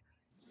like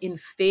in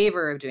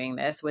favor of doing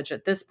this, which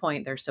at this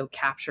point they're so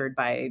captured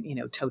by,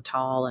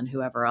 Total and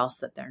whoever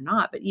else that they're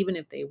not. But even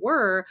if they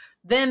were,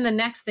 then the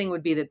next thing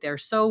would be that they're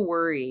so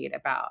worried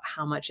about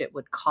how much it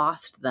would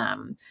cost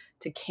them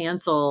to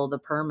cancel the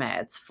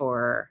permits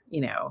for,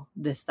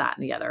 this, that,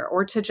 and the other,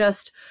 or to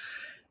just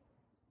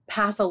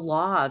pass a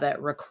law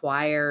that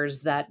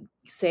requires that,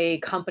 say,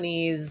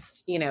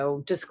 companies,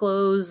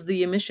 disclose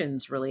the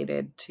emissions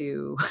related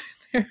to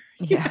their,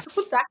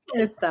 that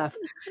kind of stuff.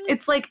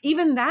 It's like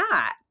even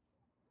that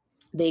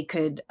they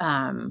could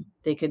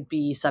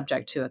be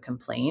subject to a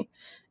complaint,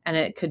 and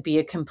it could be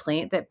a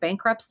complaint that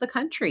bankrupts the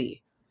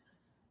country.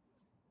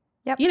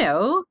 Yep.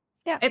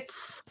 Yeah,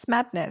 it's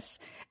madness.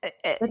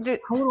 It's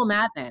total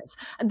madness.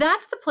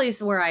 That's the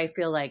place where I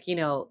feel like,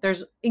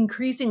 there's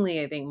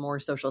increasingly, I think,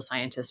 more social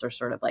scientists are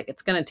sort of like,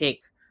 it's going to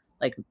take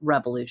like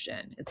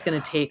revolution. It's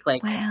going to take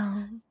like,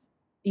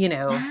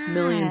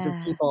 millions of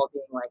people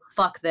being like,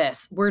 fuck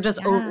this. We're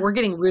just we're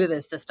getting rid of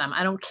this system.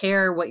 I don't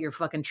care what your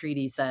fucking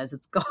treaty says.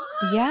 It's gone.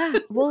 Yeah.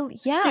 Well,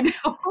 yeah.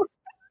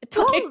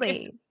 Totally.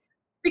 Like,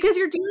 because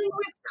you're dealing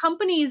with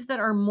companies that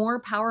are more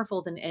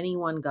powerful than any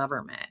one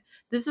government.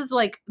 This is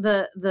like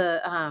have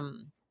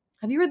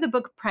you read the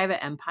book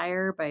Private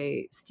Empire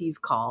by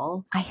Steve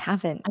Call? I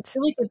haven't. I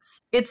feel like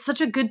it's such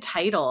a good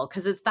title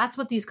because that's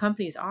what these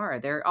companies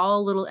are. They're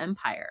all little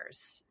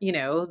empires,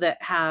 that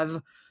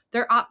have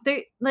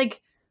they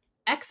like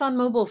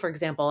ExxonMobil, for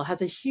example,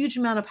 has a huge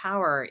amount of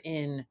power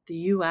in the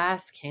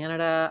US,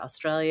 Canada,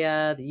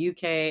 Australia, the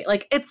UK.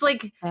 Like it's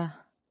like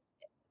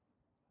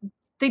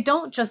they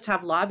don't just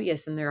have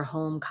lobbyists in their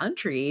home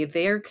country.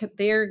 They're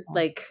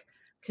like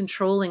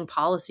controlling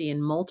policy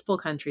in multiple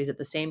countries at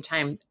the same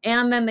time.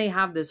 And then they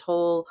have this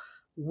whole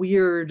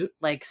weird,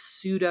 like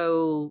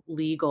pseudo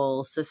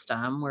legal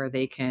system where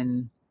they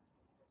can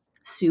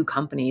sue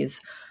companies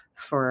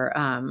for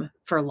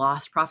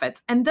lost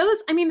profits. And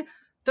those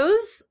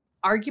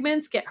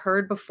arguments get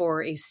heard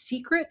before a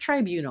secret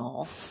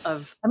tribunal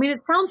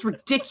it sounds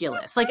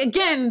ridiculous. Like,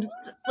 again,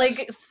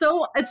 like,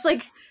 so it's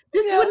like,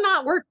 this would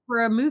not work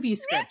for a movie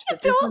script,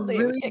 but this is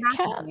really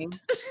happening.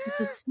 It's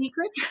a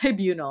secret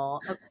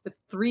tribunal with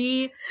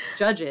 3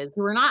 judges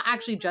who are not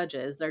actually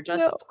judges. They're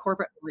just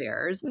corporate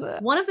lawyers.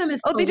 One of them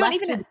is they don't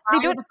even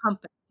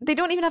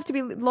have to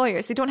be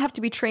lawyers. They don't have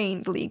to be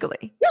trained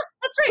legally. Yeah,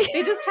 that's right.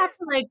 They just have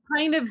to like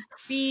kind of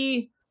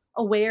be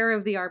aware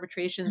of the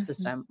arbitration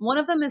system. One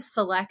of them is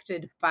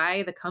selected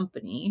by the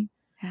company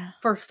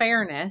for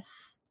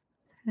fairness.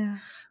 Like,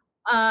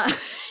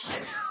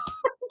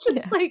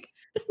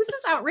 this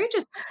is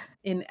outrageous.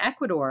 In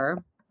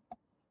Ecuador,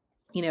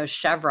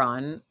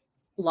 Chevron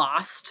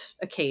lost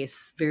a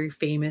case, very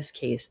famous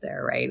case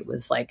there, right? It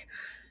was like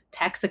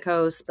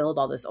Texaco spilled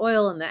all this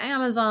oil in the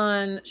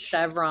Amazon.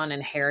 Chevron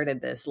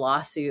inherited this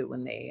lawsuit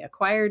when they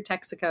acquired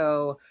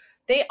Texaco.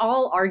 They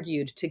all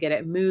argued to get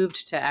it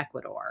moved to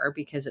Ecuador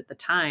because at the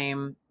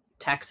time,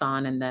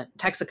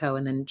 Texaco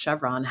and then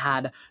Chevron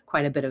had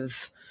quite a bit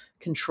of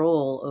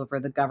control over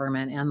the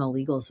government and the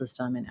legal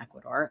system in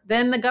Ecuador.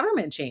 Then the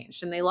government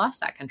changed and they lost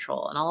that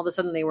control. And all of a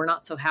sudden they were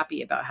not so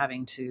happy about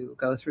having to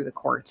go through the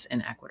courts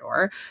in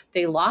Ecuador.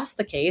 They lost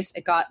the case.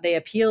 They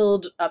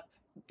appealed up,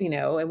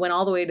 it went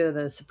all the way to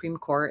the Supreme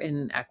Court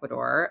in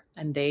Ecuador,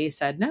 and they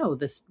said, no,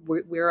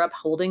 we're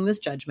upholding this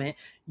judgment.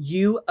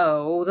 You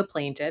owe the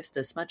plaintiffs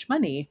this much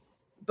money.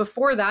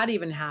 Before that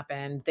even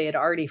happened, they had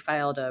already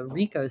filed a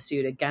RICO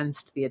suit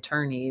against the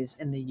attorneys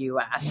in the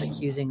U.S.,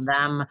 accusing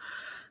them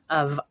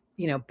of,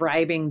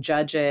 bribing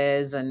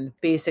judges and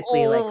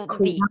basically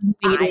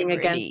coordinating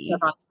against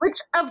Chevron, which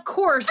of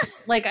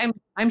course, like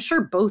I'm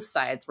sure both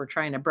sides were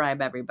trying to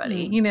bribe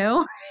everybody,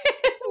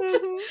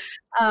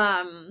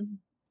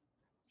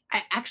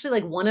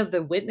 Actually, like one of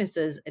the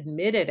witnesses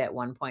admitted at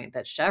one point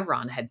that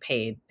Chevron had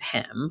paid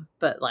him,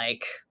 but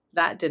like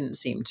that didn't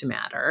seem to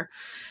matter.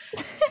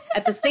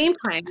 At the same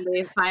time,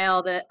 they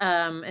filed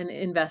an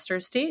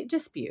investor-state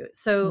dispute.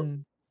 So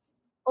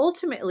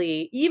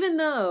ultimately, even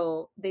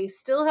though they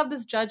still have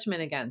this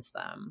judgment against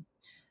them,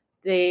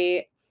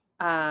 it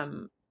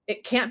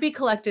can't be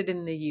collected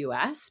in the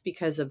U.S.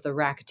 because of the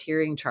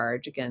racketeering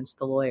charge against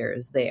the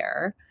lawyers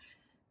there.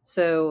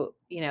 So,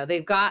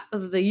 they've got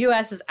the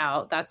U.S. is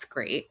out. That's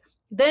great.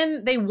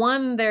 Then they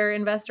won their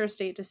investor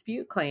state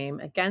dispute claim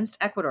against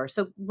Ecuador.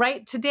 So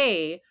right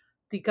today,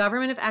 the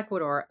government of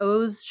Ecuador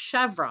owes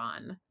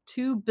Chevron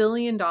 $2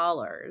 billion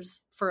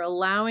for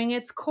allowing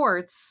its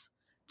courts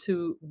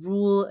to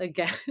rule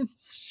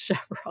against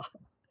Chevron.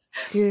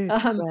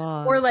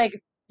 Or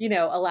like,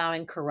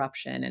 allowing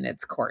corruption in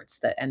its courts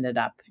that ended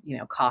up,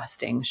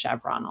 costing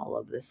Chevron all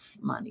of this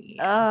money.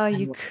 Oh,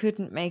 you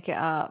couldn't make it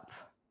up.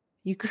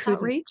 You It's couldn't.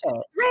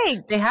 outrageous.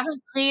 Rigged. They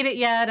haven't paid it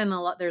yet. And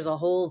there's a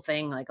whole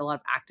thing, like a lot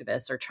of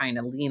activists are trying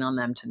to lean on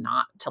them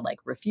to like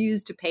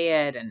refuse to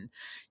pay it and,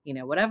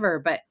 whatever.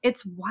 But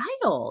it's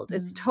wild.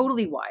 It's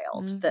totally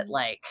wild that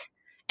like,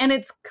 and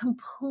it's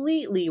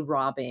completely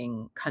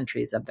robbing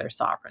countries of their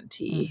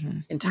sovereignty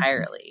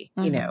entirely,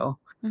 No,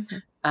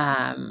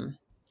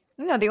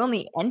 the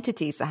only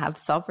entities that have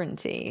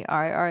sovereignty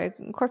are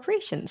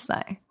corporations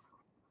now.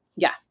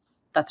 Yeah,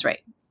 that's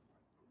right.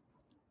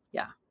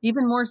 Yeah.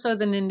 Even more so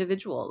than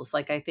individuals.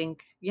 Like, I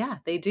think, yeah,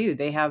 they do.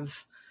 They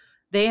have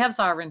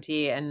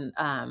sovereignty and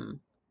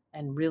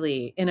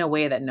really in a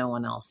way that no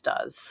one else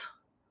does.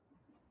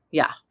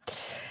 Yeah.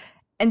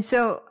 And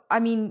so, I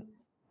mean,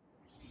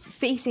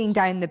 facing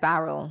down the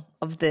barrel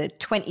of the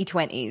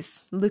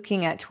 2020s,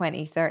 looking at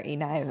 2030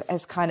 now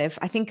as kind of,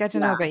 I don't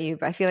know about you,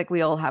 but I feel like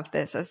we all have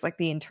this as like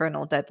the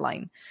internal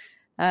deadline.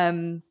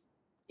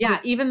 Yeah,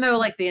 even though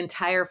like the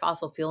entire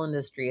fossil fuel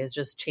industry has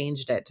just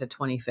changed it to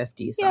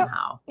 2050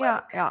 somehow.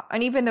 Yeah.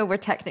 And even though we're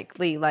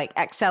technically like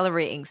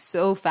accelerating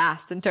so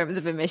fast in terms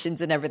of emissions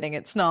and everything,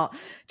 it's not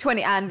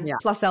 20 and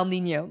plus El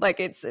Nino.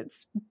 Like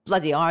it's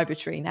bloody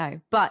arbitrary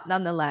now. But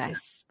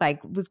nonetheless,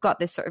 like we've got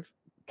this sort of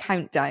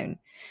countdown.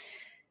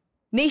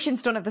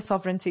 Nations don't have the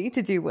sovereignty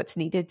to do what's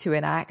needed to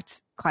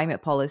enact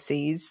climate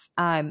policies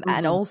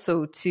and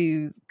also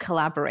to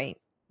collaborate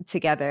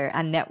together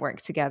and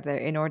network together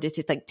in order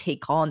to like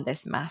take on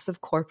this massive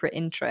corporate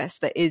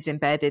interest that is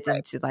embedded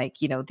into like,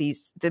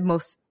 the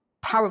most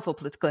powerful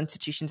political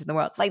institutions in the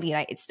world, like the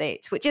United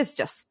States, which is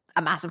just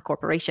a massive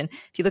corporation.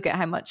 If you look at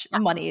how much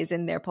money is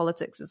in their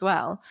politics as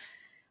well.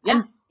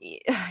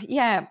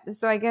 Yeah. And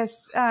so I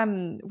guess,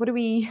 what do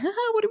we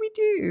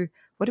do?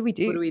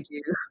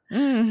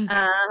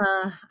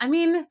 I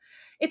mean,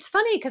 it's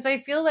funny because I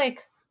feel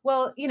like,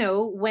 well,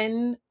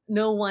 when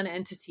no one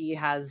entity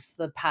has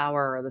the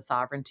power or the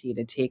sovereignty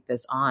to take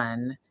this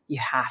on, you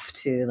have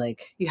to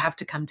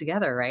come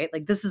together, right?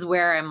 Like, this is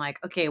where I'm like,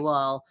 okay,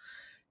 well,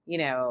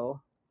 it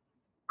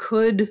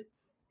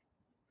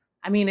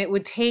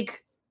would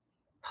take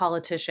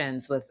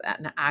politicians with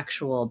an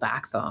actual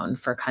backbone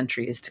for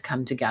countries to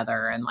come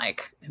together and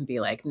be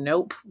like,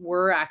 nope,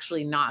 we're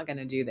actually not going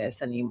to do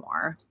this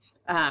anymore.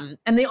 And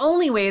the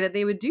only way that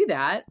they would do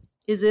that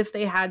is if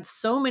they had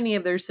so many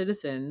of their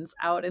citizens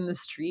out in the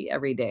street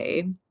every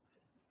day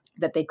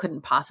that they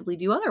couldn't possibly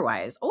do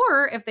otherwise,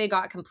 or if they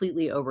got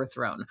completely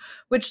overthrown,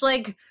 which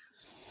I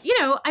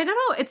don't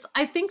know.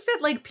 I think that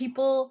like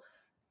people,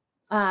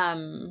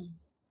 I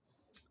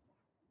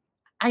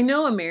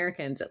know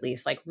Americans at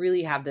least like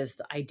really have this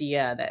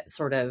idea that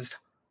sort of,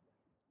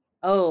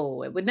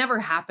 oh, it would never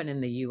happen in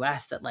the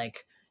US that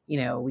like,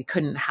 we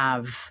couldn't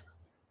have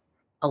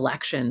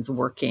elections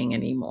working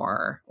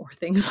anymore or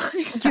things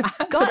like that.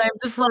 You got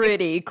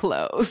pretty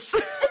close.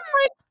 It's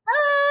like,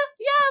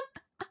 yeah,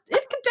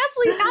 it could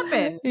definitely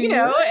happen,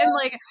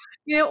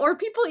 and or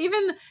people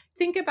even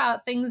think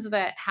about things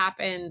that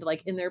happened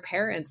like in their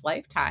parents'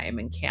 lifetime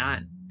and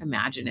can't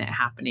imagine it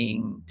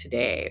happening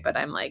today. But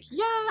I'm like,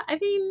 yeah, I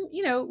mean,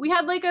 we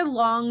had like a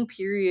long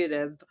period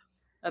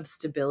of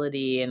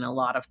stability in a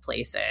lot of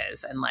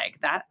places, and like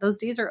that, those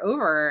days are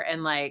over,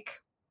 and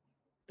like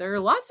there are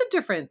lots of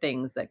different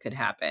things that could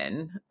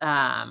happen.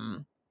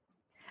 And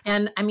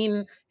I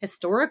mean,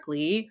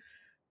 historically,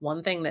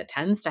 one thing that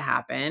tends to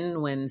happen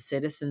when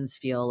citizens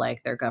feel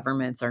like their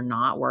governments are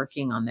not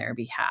working on their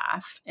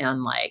behalf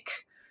and like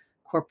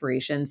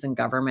corporations and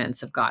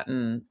governments have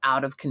gotten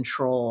out of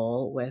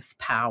control with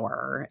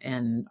power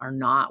and are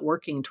not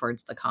working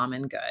towards the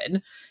common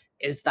good,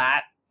 is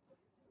that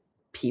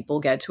people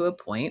get to a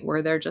point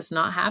where they're just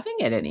not having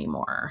it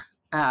anymore.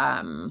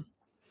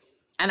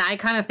 And I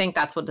kind of think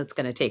that's what it's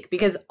going to take,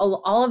 because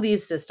all of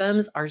these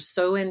systems are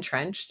so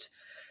entrenched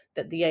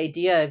that the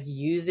idea of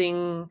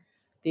using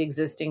the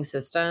existing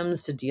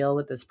systems to deal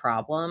with this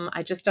problem,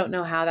 I just don't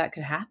know how that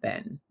could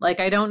happen.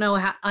 Like, I don't know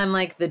how,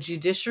 unlike the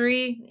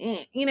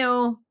judiciary,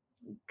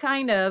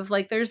 kind of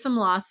like there's some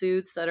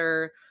lawsuits that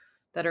are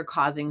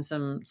causing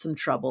some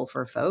trouble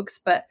for folks.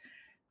 But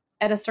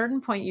at a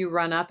certain point, you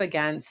run up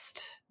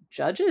against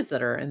judges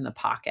that are in the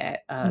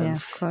pocket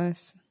of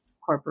course.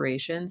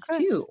 corporations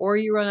too, or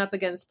you run up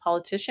against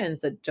politicians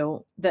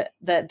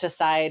that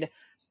decide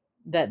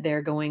that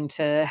they're going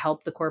to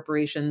help the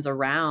corporations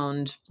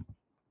around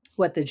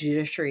what the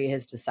judiciary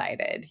has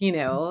decided,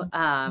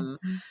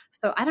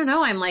 So I don't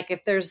know. I'm like,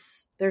 if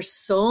there's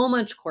so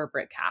much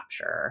corporate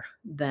capture,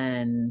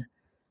 then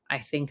I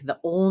think the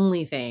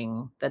only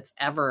thing that's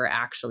ever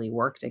actually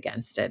worked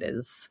against it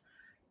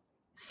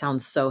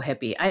sounds so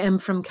hippie. I am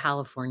from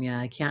California.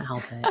 I can't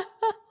help it.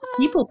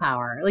 People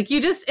power. Like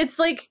it's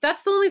like,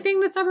 that's the only thing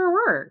that's ever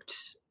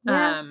worked.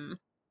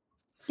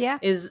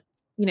 Is,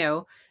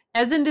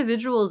 as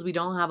individuals, we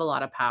don't have a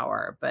lot of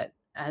power, but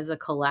as a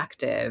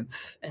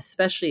collective,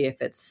 especially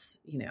if it's,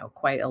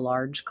 quite a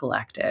large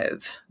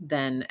collective,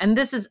 then, and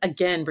this is,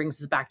 again, brings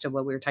us back to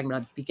what we were talking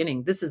about at the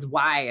beginning. This is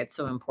why it's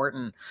so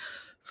important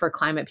for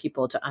climate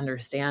people to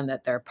understand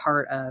that they're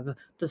part of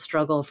the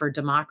struggle for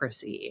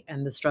democracy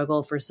and the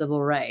struggle for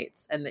civil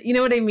rights. And you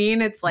know what I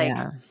mean? It's like,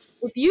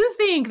 If you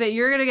think that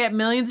you're going to get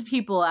millions of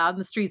people out in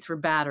the streets for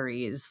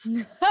batteries,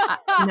 no.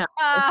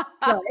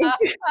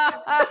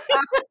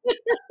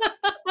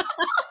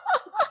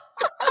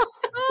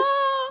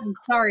 I'm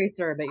sorry,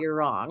 sir, but you're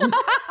wrong.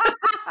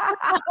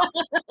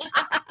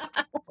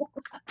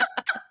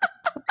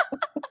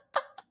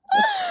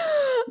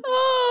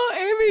 Oh,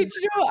 Amy, do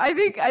you know, I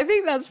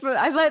think that's for.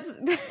 Let's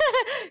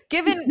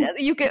given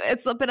you can.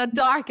 It's been a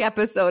dark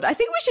episode. I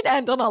think we should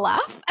end on a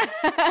laugh.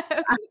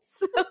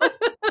 So,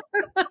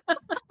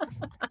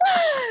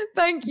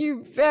 thank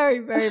you very,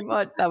 very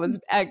much. That was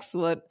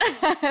excellent.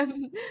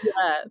 Thank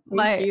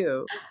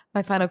you.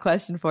 My final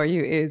question for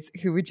you is: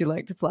 who would you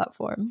like to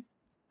platform?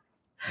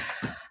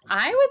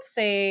 I would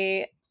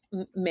say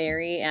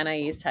Mary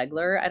Anais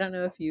Hegler. I don't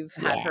know if you've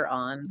had her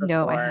on before.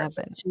 No, I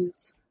haven't.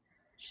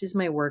 She's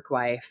my work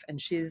wife and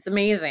she's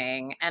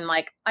amazing. And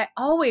like, I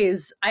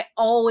always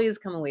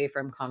come away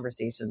from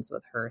conversations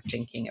with her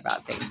thinking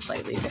about things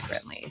slightly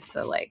differently.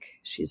 So like,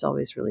 she's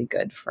always really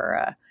good for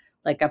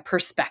a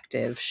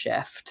perspective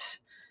shift.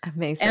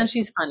 Amazing. And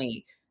she's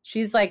funny.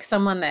 She's like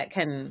someone that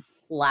can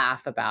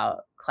laugh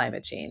about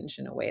climate change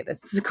in a way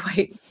that's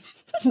quite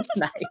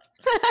nice.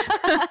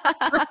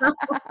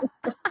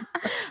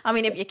 I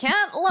mean, if you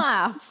can't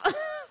laugh.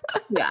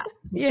 Yeah.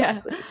 Exactly.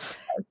 Yeah.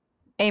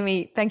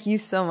 Amy, thank you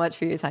so much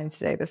for your time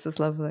today. This was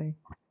lovely.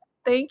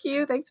 Thank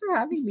you. Thanks for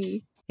having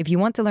me. If you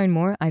want to learn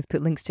more, I've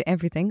put links to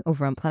everything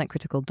over on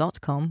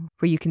planetcritical.com,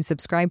 where you can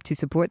subscribe to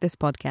support this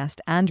podcast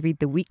and read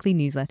the weekly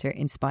newsletter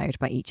inspired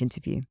by each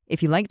interview.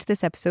 If you liked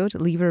this episode,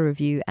 leave a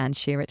review and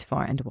share it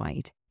far and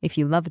wide. If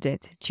you loved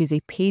it, choose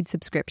a paid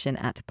subscription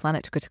at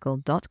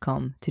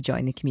planetcritical.com to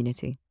join the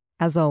community.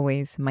 As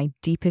always, my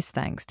deepest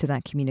thanks to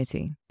that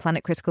community.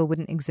 Planet Critical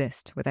wouldn't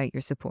exist without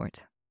your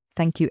support.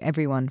 Thank you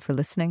everyone for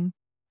listening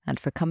and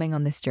for coming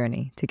on this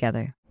journey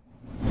together.